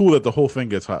it's cool that the whole thing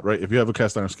gets hot, right? If you have a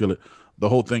cast iron skillet, the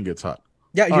whole thing gets hot.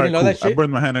 Yeah, you didn't know that shit? I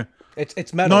burned my hand.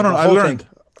 It's metal. No, I learned.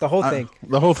 The whole thing.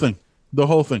 The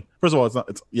whole thing. First of all,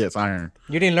 it's iron.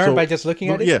 You didn't learn by just looking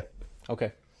at it? Yeah.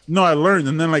 Okay. No, I learned,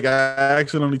 and then like I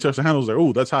accidentally touched the handle. I was like,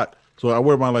 oh, that's hot. So I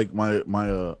wear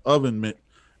my oven mitt,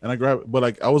 and I grab it. But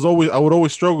like I would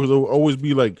always struggle because there would always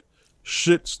be like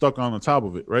shit stuck on the top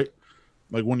of it, right?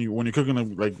 Like when you're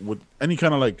cooking like with any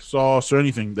kind of like sauce or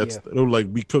anything it'll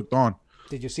like be cooked on.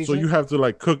 Did you season it? So you have to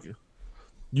like cook.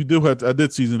 You do have to. I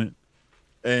did season it,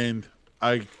 and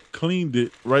I cleaned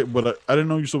it, right? But I didn't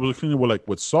know you're supposed to clean it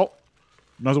with salt.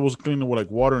 You're not supposed to clean it with like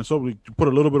water and soap. You put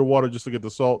a little bit of water just to get the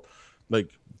salt, like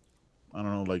I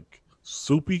don't know, like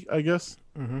soupy, I guess.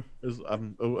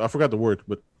 Mm-hmm. I forgot the word,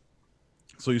 but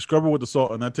so you scrub it with the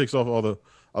salt, and that takes off all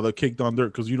the caked on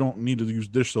dirt because you don't need to use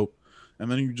dish soap. And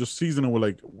then you just season it with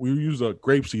like we use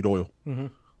grapeseed oil,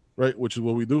 right? Which is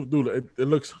what we do. Dude, it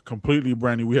looks completely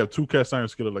brand new. We have 2 cast iron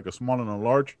skillets, like a small and a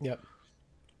large. Yep.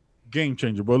 Game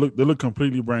changer, bro. They look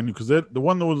completely brand new because the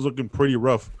one that was looking pretty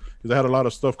rough because I had a lot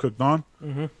of stuff cooked on.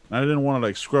 And I didn't want to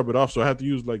like scrub it off, so I had to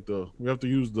use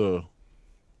the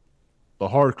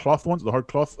hard cloth ones, the hard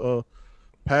cloth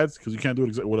pads, because you can't do it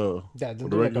exactly with a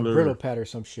regular like a Brillo pad or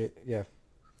some shit. Yeah.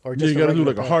 Or just you got to do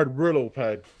like a hard Brillo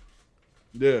pad.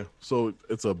 Yeah, so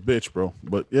it's a bitch, bro.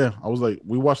 But yeah, I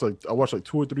watched like 2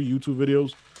 or 3 YouTube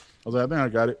videos. I was like, I think I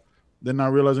got it. Then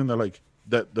not realizing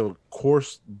that the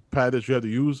coarse pad that you have to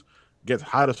use gets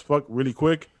hot as fuck really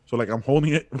quick. So like I'm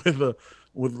holding it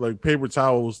with like paper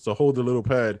towels to hold the little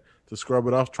pad to scrub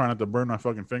it off, trying not to burn my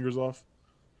fucking fingers off.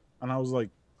 And I was like,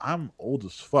 I'm old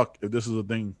as fuck if this is a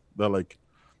thing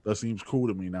that seems cool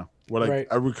to me now. Where like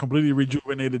I completely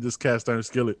rejuvenated this cast iron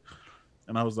skillet.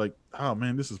 And I was like, oh,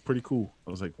 man, this is pretty cool.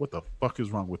 I was like, what the fuck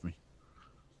is wrong with me?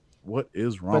 What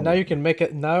is wrong? But now you can make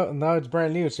it. Now it's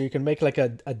brand new, so you can make like a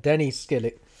Denny's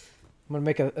skillet. I'm going to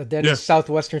make a Denny's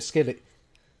Southwestern skillet.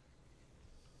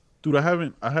 Dude,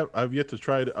 I've yet to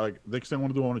try it. Like, next thing I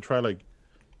want to try like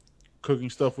cooking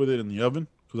stuff with it in the oven.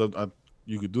 Because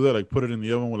you could do that, like put it in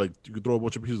the oven with like, you could throw a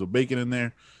bunch of pieces of bacon in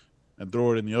there and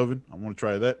throw it in the oven. I want to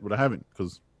try that, but I haven't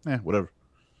because, whatever.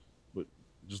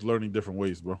 Just learning different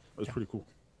ways, bro. That's pretty cool.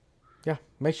 Yeah.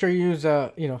 Make sure you use,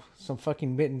 some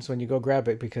fucking mittens when you go grab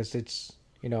it because it's,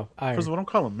 iron. First of all, don't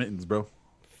call them mittens, bro.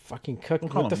 fucking cooking.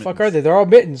 What the fuck are they? They're all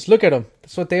mittens. Look at them.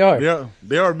 That's what they are. Yeah,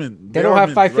 they are mint. They don't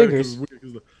have 5 fingers.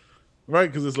 Right,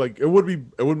 because it's like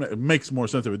it makes more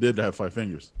sense if it did have 5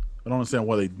 fingers. I don't understand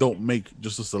why they don't make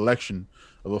just a selection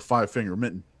of a 5-finger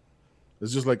mitten.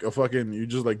 It's just like a fucking you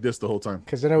just like this the whole time.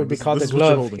 Because then it would be called a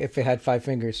glove if it had 5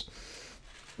 fingers.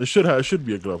 It should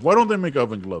be a glove. Why don't they make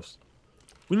oven gloves?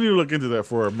 We need to look into that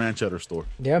for our man chatter store.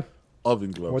 Yeah,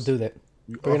 oven gloves. We'll do that.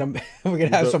 We're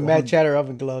gonna have some man chatter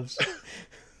oven gloves.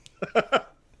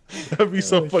 That'd be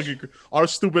so fucking. Our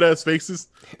stupid ass faces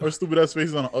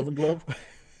on an oven glove.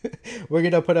 We're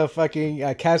gonna put a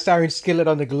fucking cast iron skillet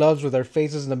on the gloves with our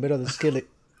faces in the middle of the skillet.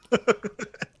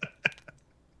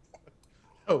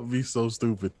 That would be so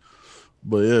stupid.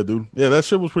 But yeah, dude. Yeah, that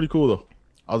shit was pretty cool though.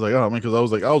 I was like, oh man, because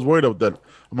I was worried about that.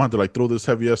 I'm gonna have to like throw this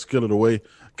heavy ass skillet away.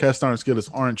 Cast iron skillets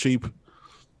aren't cheap.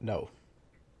 No.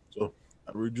 So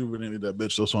I rejuvenated that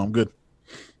bitch though, so I'm good.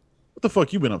 What the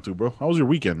fuck you been up to, bro? How was your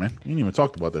weekend, man? You didn't even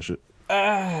talk about that shit.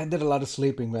 I did a lot of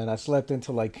sleeping, man. I slept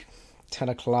until like 10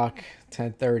 o'clock,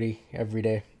 10:30 every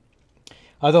day.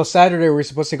 Although Saturday we were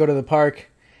supposed to go to the park.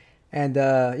 And,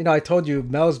 I told you,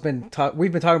 we've been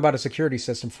talking about a security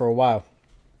system for a while.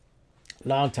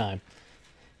 Long time.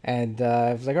 And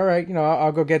I was like, all right,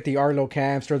 I'll go get the Arlo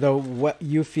cams or the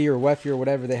Eufy or Wefy or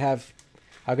whatever they have.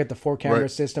 I'll get the 4-camera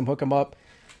system, hook them up.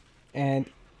 And,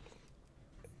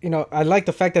 I like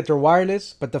the fact that they're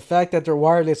wireless, but the fact that they're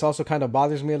wireless also kind of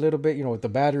bothers me a little bit, with the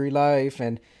battery life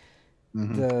and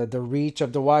the reach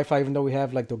of the Wi-Fi, even though we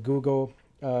have like the Google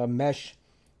mesh.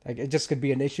 Like, it just could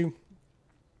be an issue.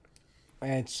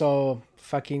 And so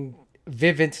fucking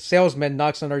Vivint salesman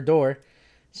knocks on our door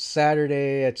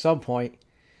Saturday at some point.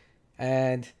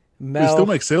 And Mel... You still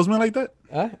make salesmen like that?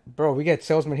 Bro, we get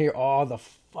salesmen here all the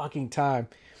fucking time.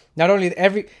 Not only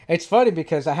it's funny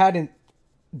because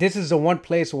this is the one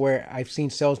place where I've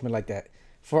seen salesmen like that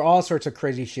for all sorts of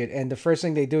crazy shit. And the first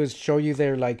thing they do is show you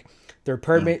their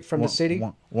permit from the city.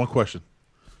 One question.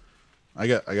 I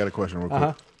got a question real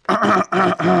quick.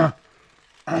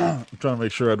 I'm trying to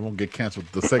make sure I won't get canceled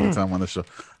the second time on the show.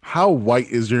 How white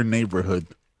is your neighborhood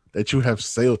that you have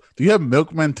sales? Do you have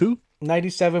milkmen too?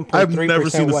 97.3%. I've never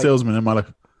seen a salesman in my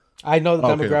life. I know the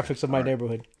demographics of my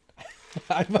neighborhood.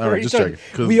 I'm already just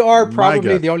checking. We are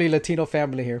probably the only Latino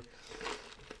family here.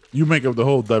 You make up the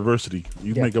whole diversity.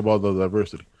 You make up all the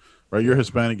diversity, right? You're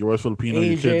Hispanic. You're West Filipino.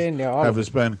 Asian. Your kids have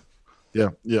Hispanic. Yeah,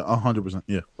 100%.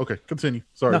 Yeah. Okay, continue.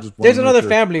 Sorry. No, there's another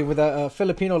family with a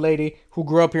Filipino lady who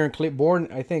grew up here in Cleveland.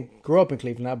 Grew up in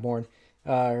Cleveland, not born.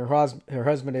 Her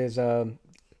husband is I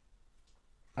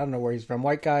don't know where he's from.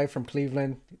 White guy from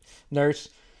Cleveland, nurse.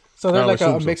 So they're like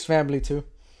a mixed family too.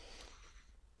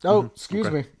 Oh, excuse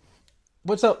me.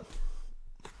 What's up?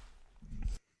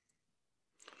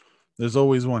 There's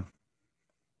always one.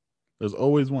 There's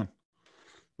always one.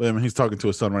 But I mean, he's talking to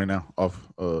his son right now.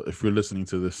 If you're listening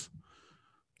to this,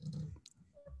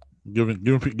 giving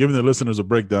the listeners a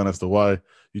breakdown as to why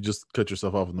you just cut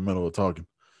yourself off in the middle of talking.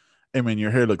 Hey man,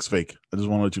 your hair looks fake. I just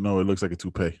want to let you know it looks like a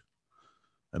toupee.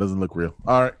 It doesn't look real.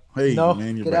 All right, hey no,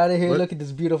 man, get out of here. What? Look at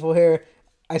this beautiful hair.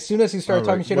 As soon as you started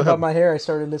talking shit about my hair, I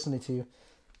started listening to you.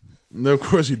 No, of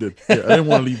course you did. Yeah, I didn't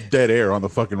want to leave dead air on the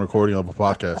fucking recording of a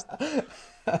podcast.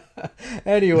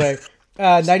 Anyway,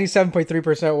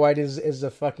 97.3% white is the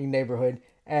fucking neighborhood,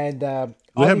 and all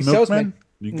these salesmen.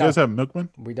 You guys have milkmen?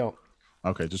 We don't.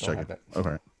 Okay, just check it.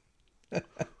 Okay.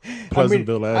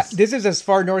 Pleasantville ass. This is as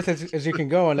far north as you can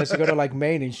go, unless you go to like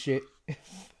Maine and shit.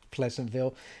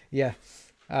 Pleasantville, yeah.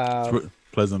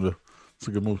 Pleasantville. It's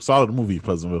a good movie. Solid movie,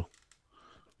 Pleasantville.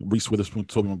 Reese Witherspoon,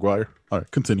 Tobey Maguire. All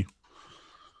right, continue.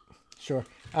 Sure.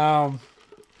 Yeah.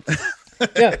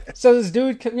 So this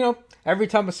dude, every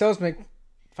time a salesman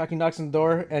fucking knocks on the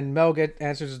door and Mel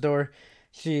answers the door,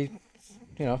 she,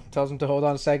 tells him to hold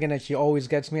on a second, and she always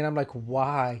gets me, and I'm like,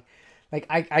 why? Like,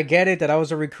 I get it that I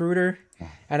was a recruiter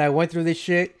and I went through this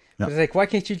shit. But it's like, why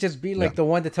can't you just be like the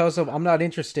one that tells them I'm not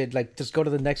interested? Like, just go to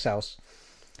the next house.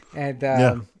 And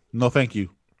no, thank you.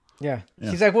 Yeah.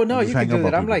 She's like, well, no, you can do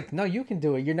that. I'm like, no, you can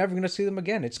do it. You're never gonna see them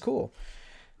again. It's cool.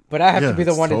 But I have to be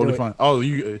the one to do it. Fine. Oh,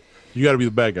 you got to be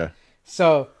the bad guy.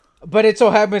 So, but it so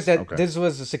happens that this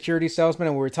was a security salesman,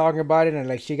 and we were talking about it, and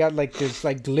like she got like this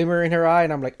like glimmer in her eye,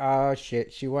 and I'm like, oh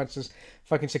shit, she wants this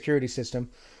fucking security system.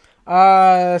 So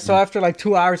after like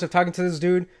 2 hours of talking to this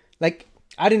dude, like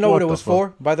I didn't know what it was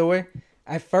for. By the way,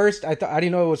 at first I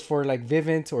didn't know it was for like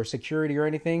Vivint or security or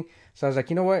anything. So I was like,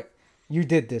 you know what? You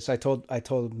did this. I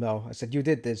told Mel. I said, you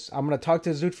did this. I'm gonna talk to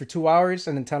this dude for 2 hours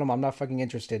and then tell him I'm not fucking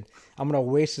interested. I'm gonna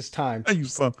waste his time.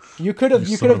 You could have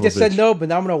just said no, but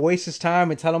now I'm gonna waste his time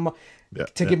and tell him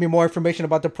to give me more information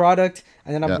about the product,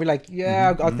 and then I'm gonna be like,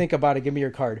 I'll think about it. Give me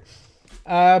your card.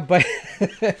 But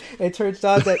it turns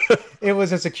out that it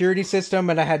was a security system,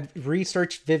 and I had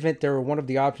researched Vivint. They were one of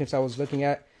the options I was looking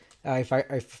at. If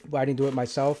I didn't do it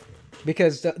myself,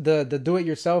 because the do it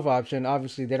yourself option,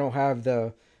 obviously they don't have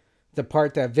the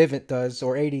part that Vivint does,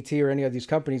 or ADT, or any of these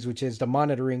companies, which is the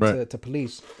monitoring to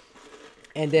police.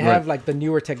 And they have like the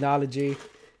newer technology.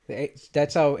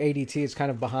 That's how ADT is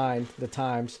kind of behind the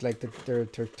times. Like their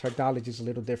technology is a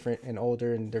little different and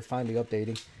older, and they're finally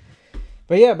updating.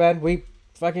 But yeah, man, we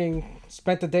fucking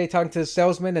spent the day talking to the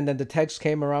salesman, and then the text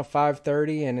came around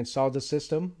 5:30 and installed the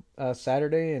system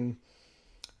Saturday, and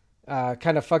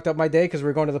kind of fucked up my day because we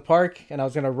were going to the park, and I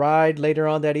was gonna ride later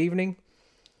on that evening.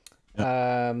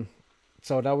 So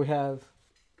now we have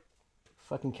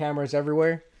fucking cameras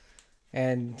everywhere,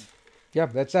 and yeah,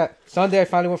 that's that. Sunday I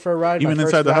finally went for a ride. Even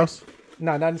inside the house?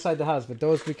 No, not inside the house, but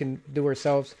those we can do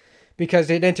ourselves because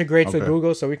it integrates with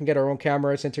Google, so we can get our own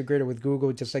cameras integrated with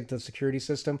Google, just like the security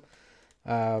system.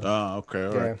 Okay,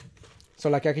 all right. So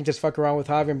like I can just fuck around with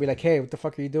Javi and be like, "Hey, what the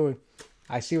fuck are you doing?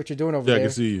 I see what you're doing over there. Yeah, I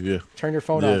can see you. Yeah. Turn your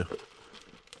phone off."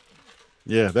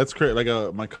 Yeah, that's great. Like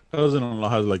my cousin-in-law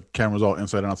has like cameras all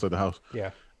inside and outside the house.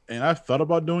 Yeah. And I thought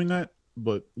about doing that,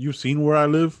 but you've seen where I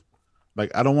live.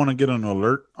 Like, I don't want to get an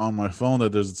alert on my phone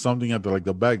that there's something at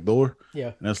the back door.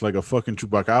 Yeah. And it's like a fucking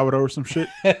chupacabra or some shit.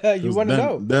 You want to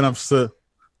know. Then I'm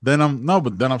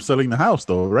selling the house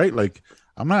though, right? Like,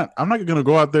 I'm not gonna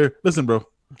go out there. Listen, bro.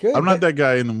 Good, I'm not that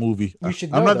guy in the movie. You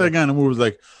should know, I'm not that guy in the movie who's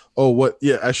like, oh, what?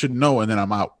 Yeah, I should know, and then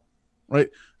I'm out. Right?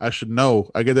 I should know.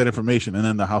 I get that information, and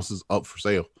then the house is up for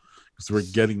sale. Because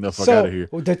we're getting the fuck out of here.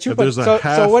 So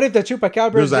what if the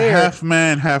chupacabra is there? There's a half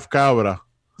man, half cabra.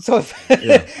 So if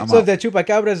the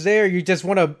chupacabra is there, you just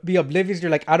want to be oblivious. You're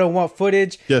like, I don't want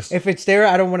footage. Yes. If it's there,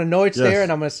 I don't want to know it's there,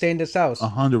 and I'm going to stay in this house.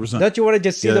 100%. Don't you want to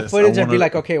just see the footage and be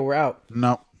like, okay, we're out?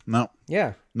 No.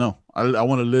 Yeah. No. I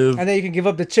want to live. And then you can give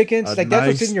up the chickens. Like, that's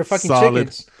what's in your fucking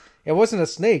chickens. It wasn't a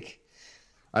snake.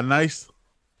 I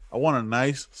want a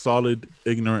nice, solid,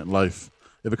 ignorant life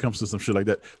if it comes to some shit like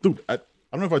that. Dude, I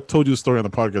don't know if I told you the story on the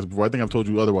podcast before. I think I've told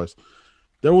you otherwise.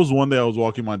 There was one day I was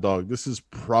walking my dog. This is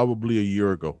probably a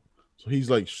year ago. So he's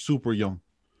like super young,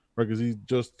 right? Because he's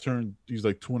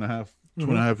like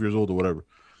 2.5 years old or whatever.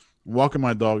 Walking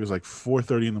my dog is like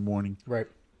 4:30 in the morning. Right.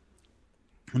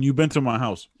 When you've been to my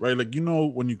house, right? Like, you know,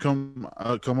 when you come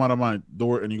out of my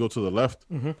door and you go to the left,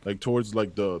 like towards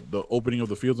like the opening of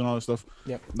the fields and all that stuff.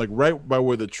 Yeah. Like right by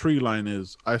where the tree line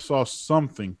is, I saw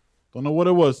something. Don't know what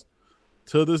it was.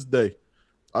 Till this day,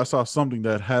 I saw something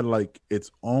that had like its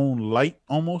own light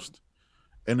almost,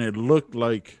 and it looked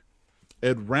like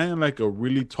it ran like a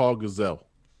really tall gazelle,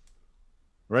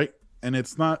 right? And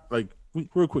it's not like,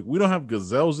 real quick, we don't have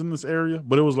gazelles in this area,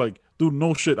 but it was like, dude,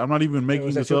 no shit, I'm not even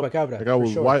making this up. Like I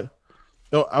was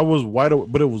wide awake,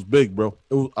 but it was big, bro.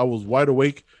 I was wide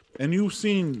awake, and you've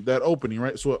seen that opening,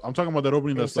 right? So I'm talking about that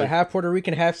opening. That's like half Puerto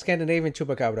Rican, half Scandinavian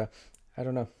chupacabra. I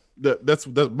don't know.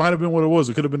 That might have been what it was.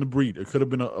 It could have been a breed. It could have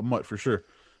been a mutt for sure.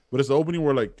 But it's the opening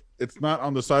where, like, it's not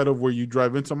on the side of where you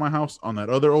drive into my house, on that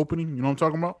other opening. You know what I'm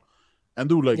talking about? And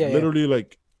dude, like, literally,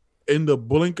 like, in the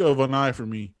blink of an eye for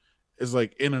me, it's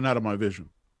like in and out of my vision.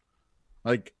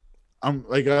 Like, I'm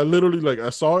like, I literally, like, I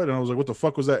saw it and I was like, what the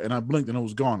fuck was that? And I blinked and it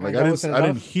was gone. Like, I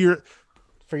didn't hear it.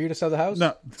 For you to sell the house?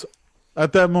 No.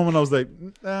 At that moment, I was like,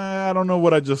 I don't know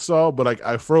what I just saw, but like,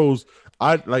 I froze.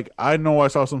 I know I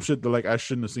saw some shit that like I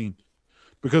shouldn't have seen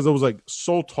because it was like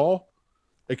so tall.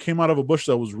 It came out of a bush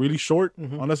that was really short,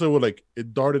 unless it would like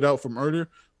it darted out from earlier.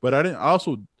 But I didn't. I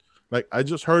also like I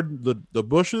just heard the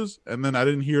bushes, and then I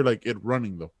didn't hear like it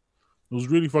running though. It was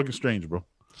really fucking strange, bro.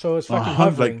 So it's fucking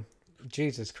hovering. Like,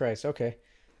 Jesus Christ. Okay.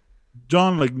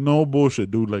 John, like no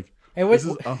bullshit, dude. Like and this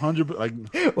is 100. Like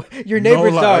your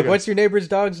neighbor's dog. What's your neighbor's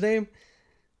dog's name?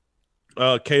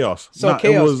 Chaos. So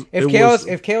Chaos.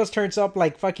 If Chaos turns up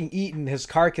like fucking eating, his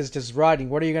carcass just rotting.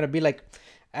 What are you gonna be like?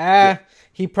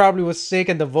 He probably was sick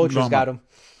and the vultures got him.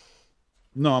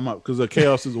 No, I'm not, because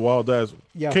Chaos is a wild ass.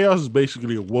 Yeah. Chaos is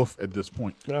basically a wolf at this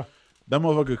point. Yeah. That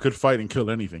motherfucker could fight and kill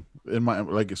anything.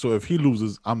 So if he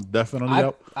loses, I'm definitely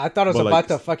out. I thought I was about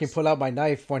to fucking pull out my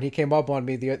knife when he came up on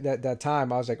me that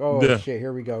time. I was like, oh shit,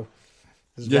 here we go.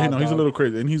 He's a little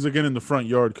crazy, and he's again in the front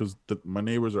yard because my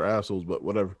neighbors are assholes. But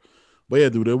whatever. But yeah,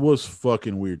 dude, it was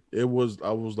fucking weird. I was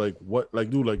like, what? Like,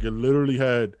 dude, like it literally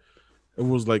had. It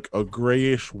was like a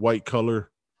grayish white color.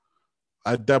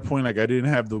 At that point, like I didn't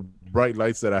have the bright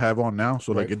lights that I have on now,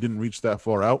 so like it didn't reach that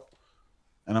far out.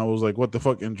 And I was like, "What the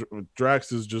fuck?" And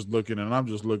Drax is just looking, and I'm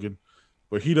just looking,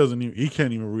 but he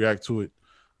can't even react to it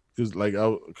because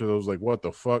I was like, "What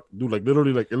the fuck, dude?" Like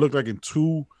literally, like it looked like in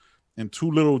two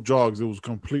little jogs, it was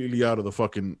completely out of the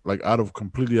fucking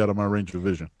completely out of my range of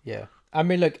vision. Yeah. I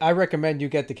mean, look, I recommend you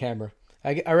get the camera.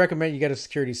 I recommend you get a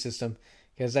security system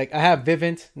because, like, I have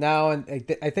Vivint now, and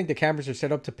I think the cameras are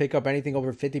set up to pick up anything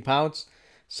over 50 pounds.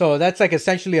 So that's like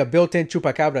essentially a built-in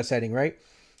chupacabra setting, right?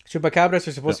 Chupacabras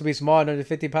are supposed to be small and under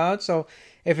 50 pounds. So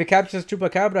if it captures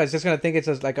chupacabra, it's just gonna think it's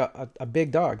just like a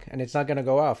big dog, and it's not gonna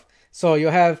go off. So you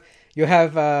have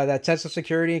that sense of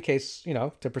security in case, you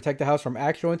know, to protect the house from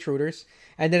actual intruders.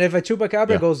 And then if a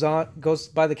chupacabra goes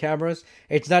by the cameras,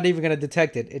 it's not even gonna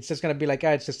detect it. It's just gonna be like,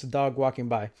 it's just a dog walking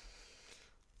by.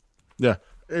 Yeah.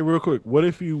 Hey, real quick, what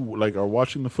if you like are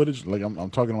watching the footage? Like I'm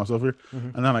talking to myself here,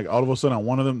 and then like all of a sudden on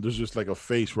one of them, there's just like a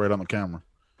face right on the camera.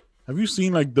 Have you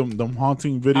seen like them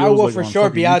haunting videos? I will like, for sure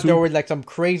be out there with like some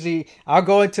crazy. I'll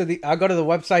go to the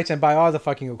websites and buy all the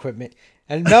fucking equipment.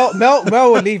 And Mel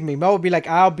will leave me. Mel will be like,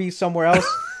 I'll be somewhere else.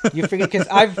 You figure, because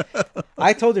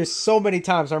I told her so many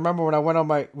times. I remember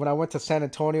when I went to San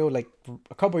Antonio, like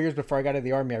a couple of years before I got in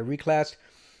the army, I reclassed,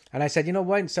 and I said, you know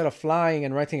what? Instead of flying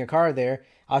and renting a car there,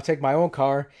 I'll take my own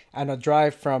car and I'll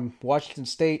drive from Washington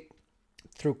State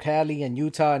through Cali and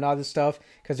Utah and all this stuff,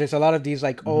 because there's a lot of these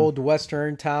like old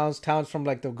Western towns from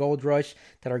like the gold rush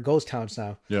that are ghost towns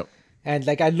now. Yep. And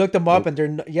like I looked them up,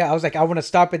 and I was like, I want to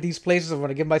stop at these places. I want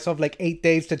to give myself like 8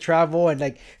 days to travel and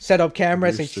like set up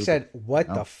cameras. And she said, "What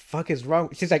the fuck is wrong?"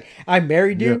 She's like, "I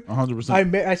married you."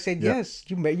 100%. I said, "Yes,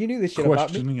 you knew this shit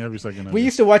questioning about me." Every second. We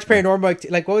used to watch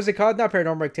Paranormal, like what was it called? Not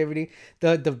Paranormal Activity.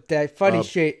 That funny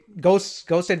shit,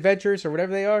 Ghost Adventures or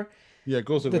whatever they are. Yeah,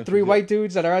 Ghost Adventures. The three white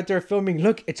dudes that are out there filming.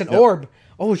 Look, it's an orb.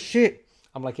 Oh shit!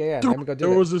 I'm like, yeah, let me go do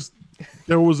that.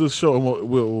 There was this show, and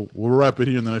we'll wrap it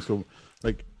here in the next couple.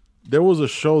 Like, there was a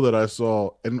show that I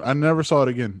saw, and I never saw it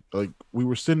again. Like, we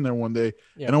were sitting there one day,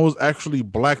 and it was actually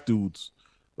black dudes,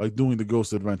 like, doing the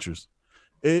Ghost Adventures.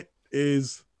 It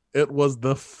was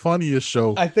the funniest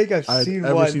show I think I've seen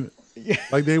one.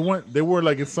 Like, they were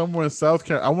like somewhere in South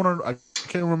Carolina. I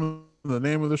can't remember the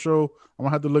name of the show. I'm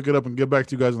gonna have to look it up and get back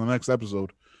to you guys in the next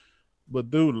episode.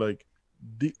 But dude, like,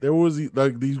 there was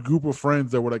like these group of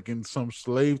friends that were like in some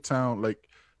slave town, like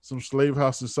some slave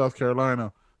house in South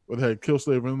Carolina, where they had killed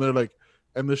slaves, and they're like,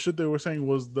 and the shit they were saying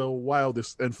was the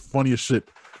wildest and funniest shit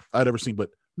I'd ever seen. But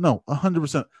no,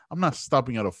 100%, I'm not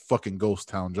stopping at a fucking ghost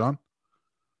town, John.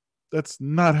 That's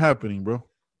not happening, bro.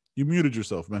 You muted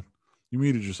yourself, man. You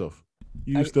muted yourself.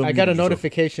 I got a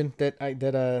notification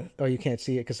that oh, you can't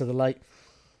see it because of the light.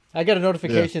 I got a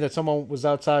notification that someone was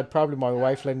outside, probably my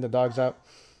wife letting the dogs out.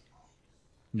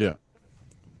 Yeah.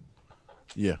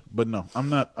 Yeah, but no, I'm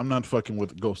not fucking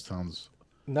with ghost towns.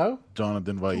 No?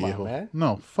 Jonathan Vallejo. Man.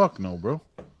 No, fuck no, bro.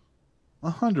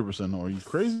 100% no. Are you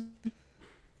crazy?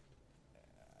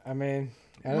 I mean,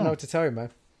 I don't know what to tell you, man.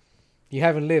 You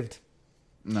haven't lived.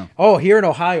 No. Oh, here in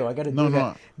Ohio, I got to do that.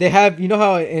 No. They have, you know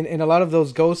how in a lot of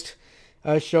those ghost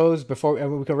shows, before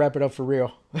we can wrap it up for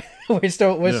real. we're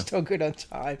still good on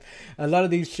time. A lot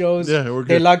of these shows,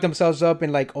 they lock themselves up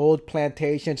in like old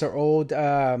plantations or old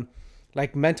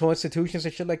like mental institutions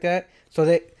and shit like that.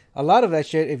 So a lot of that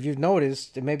shit, if you've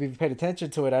noticed, maybe if you've paid attention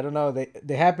to it, I don't know,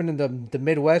 they happen in the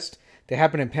Midwest. They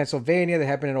happen in Pennsylvania. They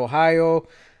happen in Ohio.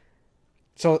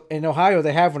 So in Ohio,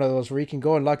 they have one of those where you can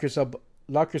go and lock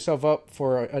yourself up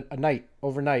for a night,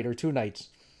 overnight, or 2 nights.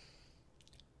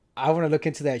 I want to look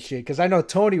into that shit because I know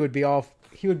Tony would be off.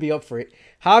 He would be up for it.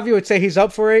 Javi would say he's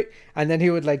up for it, and then he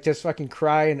would like just fucking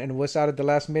cry and wuss out at the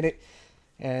last minute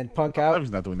and punk out.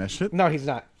 Javi's not doing that shit. No, he's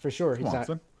not. For sure, he's not.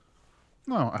 Son.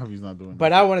 No, Javi's not doing that.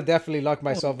 But I want to definitely lock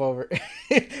myself over.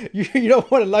 You don't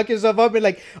want to lock yourself up in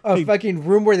like a fucking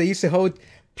room where they used to hold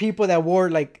people that wore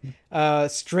like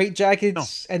straight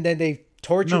jackets and then they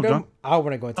tortured them. John. I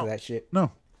want to go into that shit.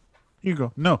 No. Here you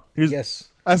go. No. Yes.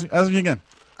 Ask me again.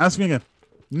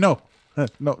 No.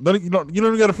 No. You don't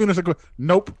even got to finish the question.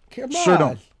 Nope. Come on. Sure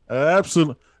don't.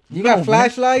 Absolutely. You got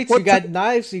flashlights. You got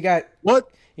knives. You got what?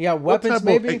 You got weapons,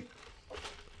 maybe.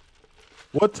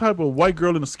 What type of white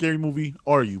girl in a scary movie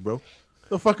are you, bro?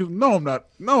 The fuck is? No, I'm not.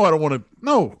 No, I don't want to.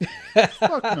 No.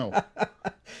 Fuck no.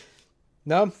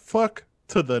 No. Fuck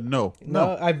to the no.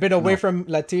 No. I've been away from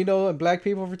Latino and black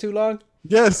people for too long.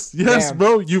 Yes, damn.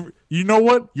 Bro. You know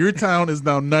what? Your town is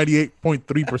now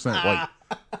 98.3% white.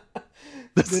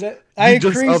 I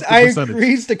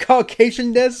increased the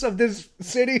Caucasianness of this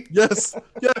city. Yes.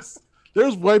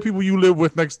 There's white people you live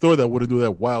with next door that wouldn't do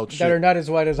that wild shit. That are not as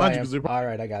white as I am. All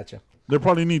right, I got you. They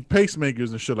probably need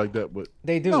pacemakers and shit like that, but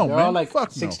they do. They're all like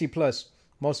 60 plus,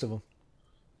 most of them.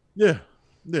 Yeah.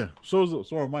 So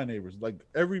are my neighbors. Like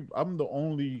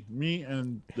me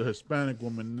and the Hispanic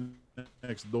woman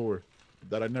next door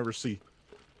that I never see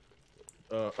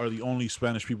are the only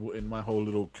Spanish people in my whole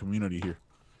little community here,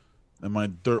 in my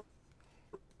dirt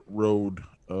road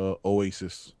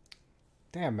oasis.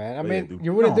 Damn, man. I But mean, yeah, dude.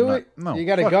 you wouldn't do No, it? no, You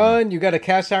got a fuck gun, you got a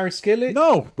cast iron skillet.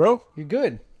 No, bro. You're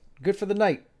good. Good for the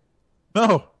night.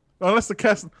 No. Unless the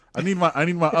cast, I need my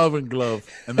oven glove,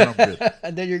 and then I'm good.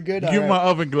 And then you're good. Give me my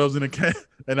oven gloves and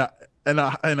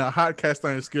a hot cast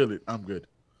iron skillet. I'm good.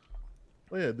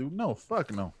 But yeah, dude. No,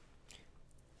 fuck no.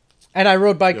 And I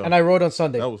rode bike, Yo, and I rode on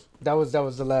Sunday. that was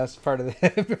the last part of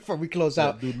it before we close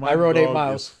out. Dude, I rode 8 dog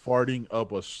miles. is farting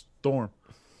up a storm.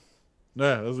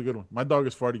 Yeah, that was a good one. My dog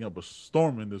is farting up a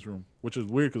storm in this room, which is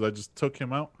weird because I just took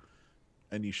him out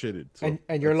and he shitted. So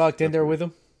and you're locked in there weird. with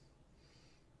him?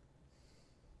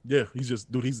 Yeah, he's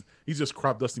just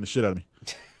crop dusting the shit out of me.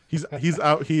 He's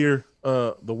out here,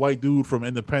 the white dude from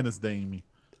Independence Day in me.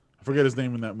 I forget his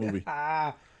name in that movie.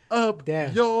 Up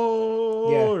Damn.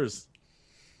 yours. Yeah.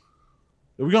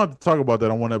 We're gonna have to talk about that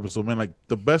on one episode, man. Like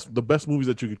the best movies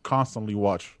that you could constantly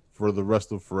watch for the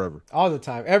rest of forever. All the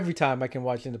time. Every time I can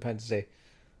watch Independence Day.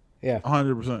 Yeah.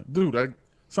 100%. Dude,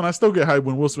 I still get hyped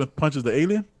when Will Smith punches the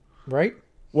alien. Right?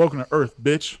 Welcome to Earth,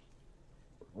 bitch.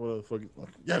 What the fuck?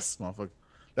 Yes, motherfucker.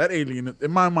 That alien,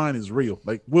 in my mind, is real.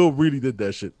 Like, Will really did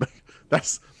that shit. Like,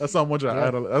 that's how much I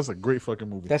idolize. That's a great fucking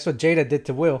movie. That's what Jada did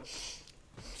to Will.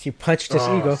 She punched his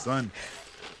ego. Son.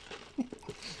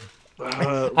 We're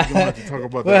gonna have to talk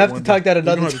about that. We'll have to talk that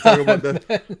another time.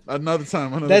 Another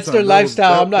time. That's their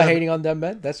lifestyle. I'm not hating on them,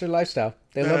 man. That's their lifestyle.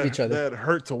 They love each other. That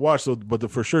hurt to watch, but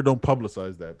for sure, don't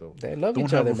publicize that though. They love don't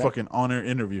each other. Don't have a fucking on-air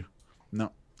interview.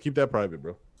 No, keep that private,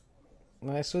 bro.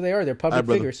 Well, that's who they are. They're public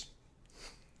figures.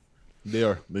 They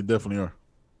are. They definitely are.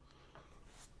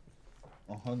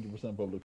 100% public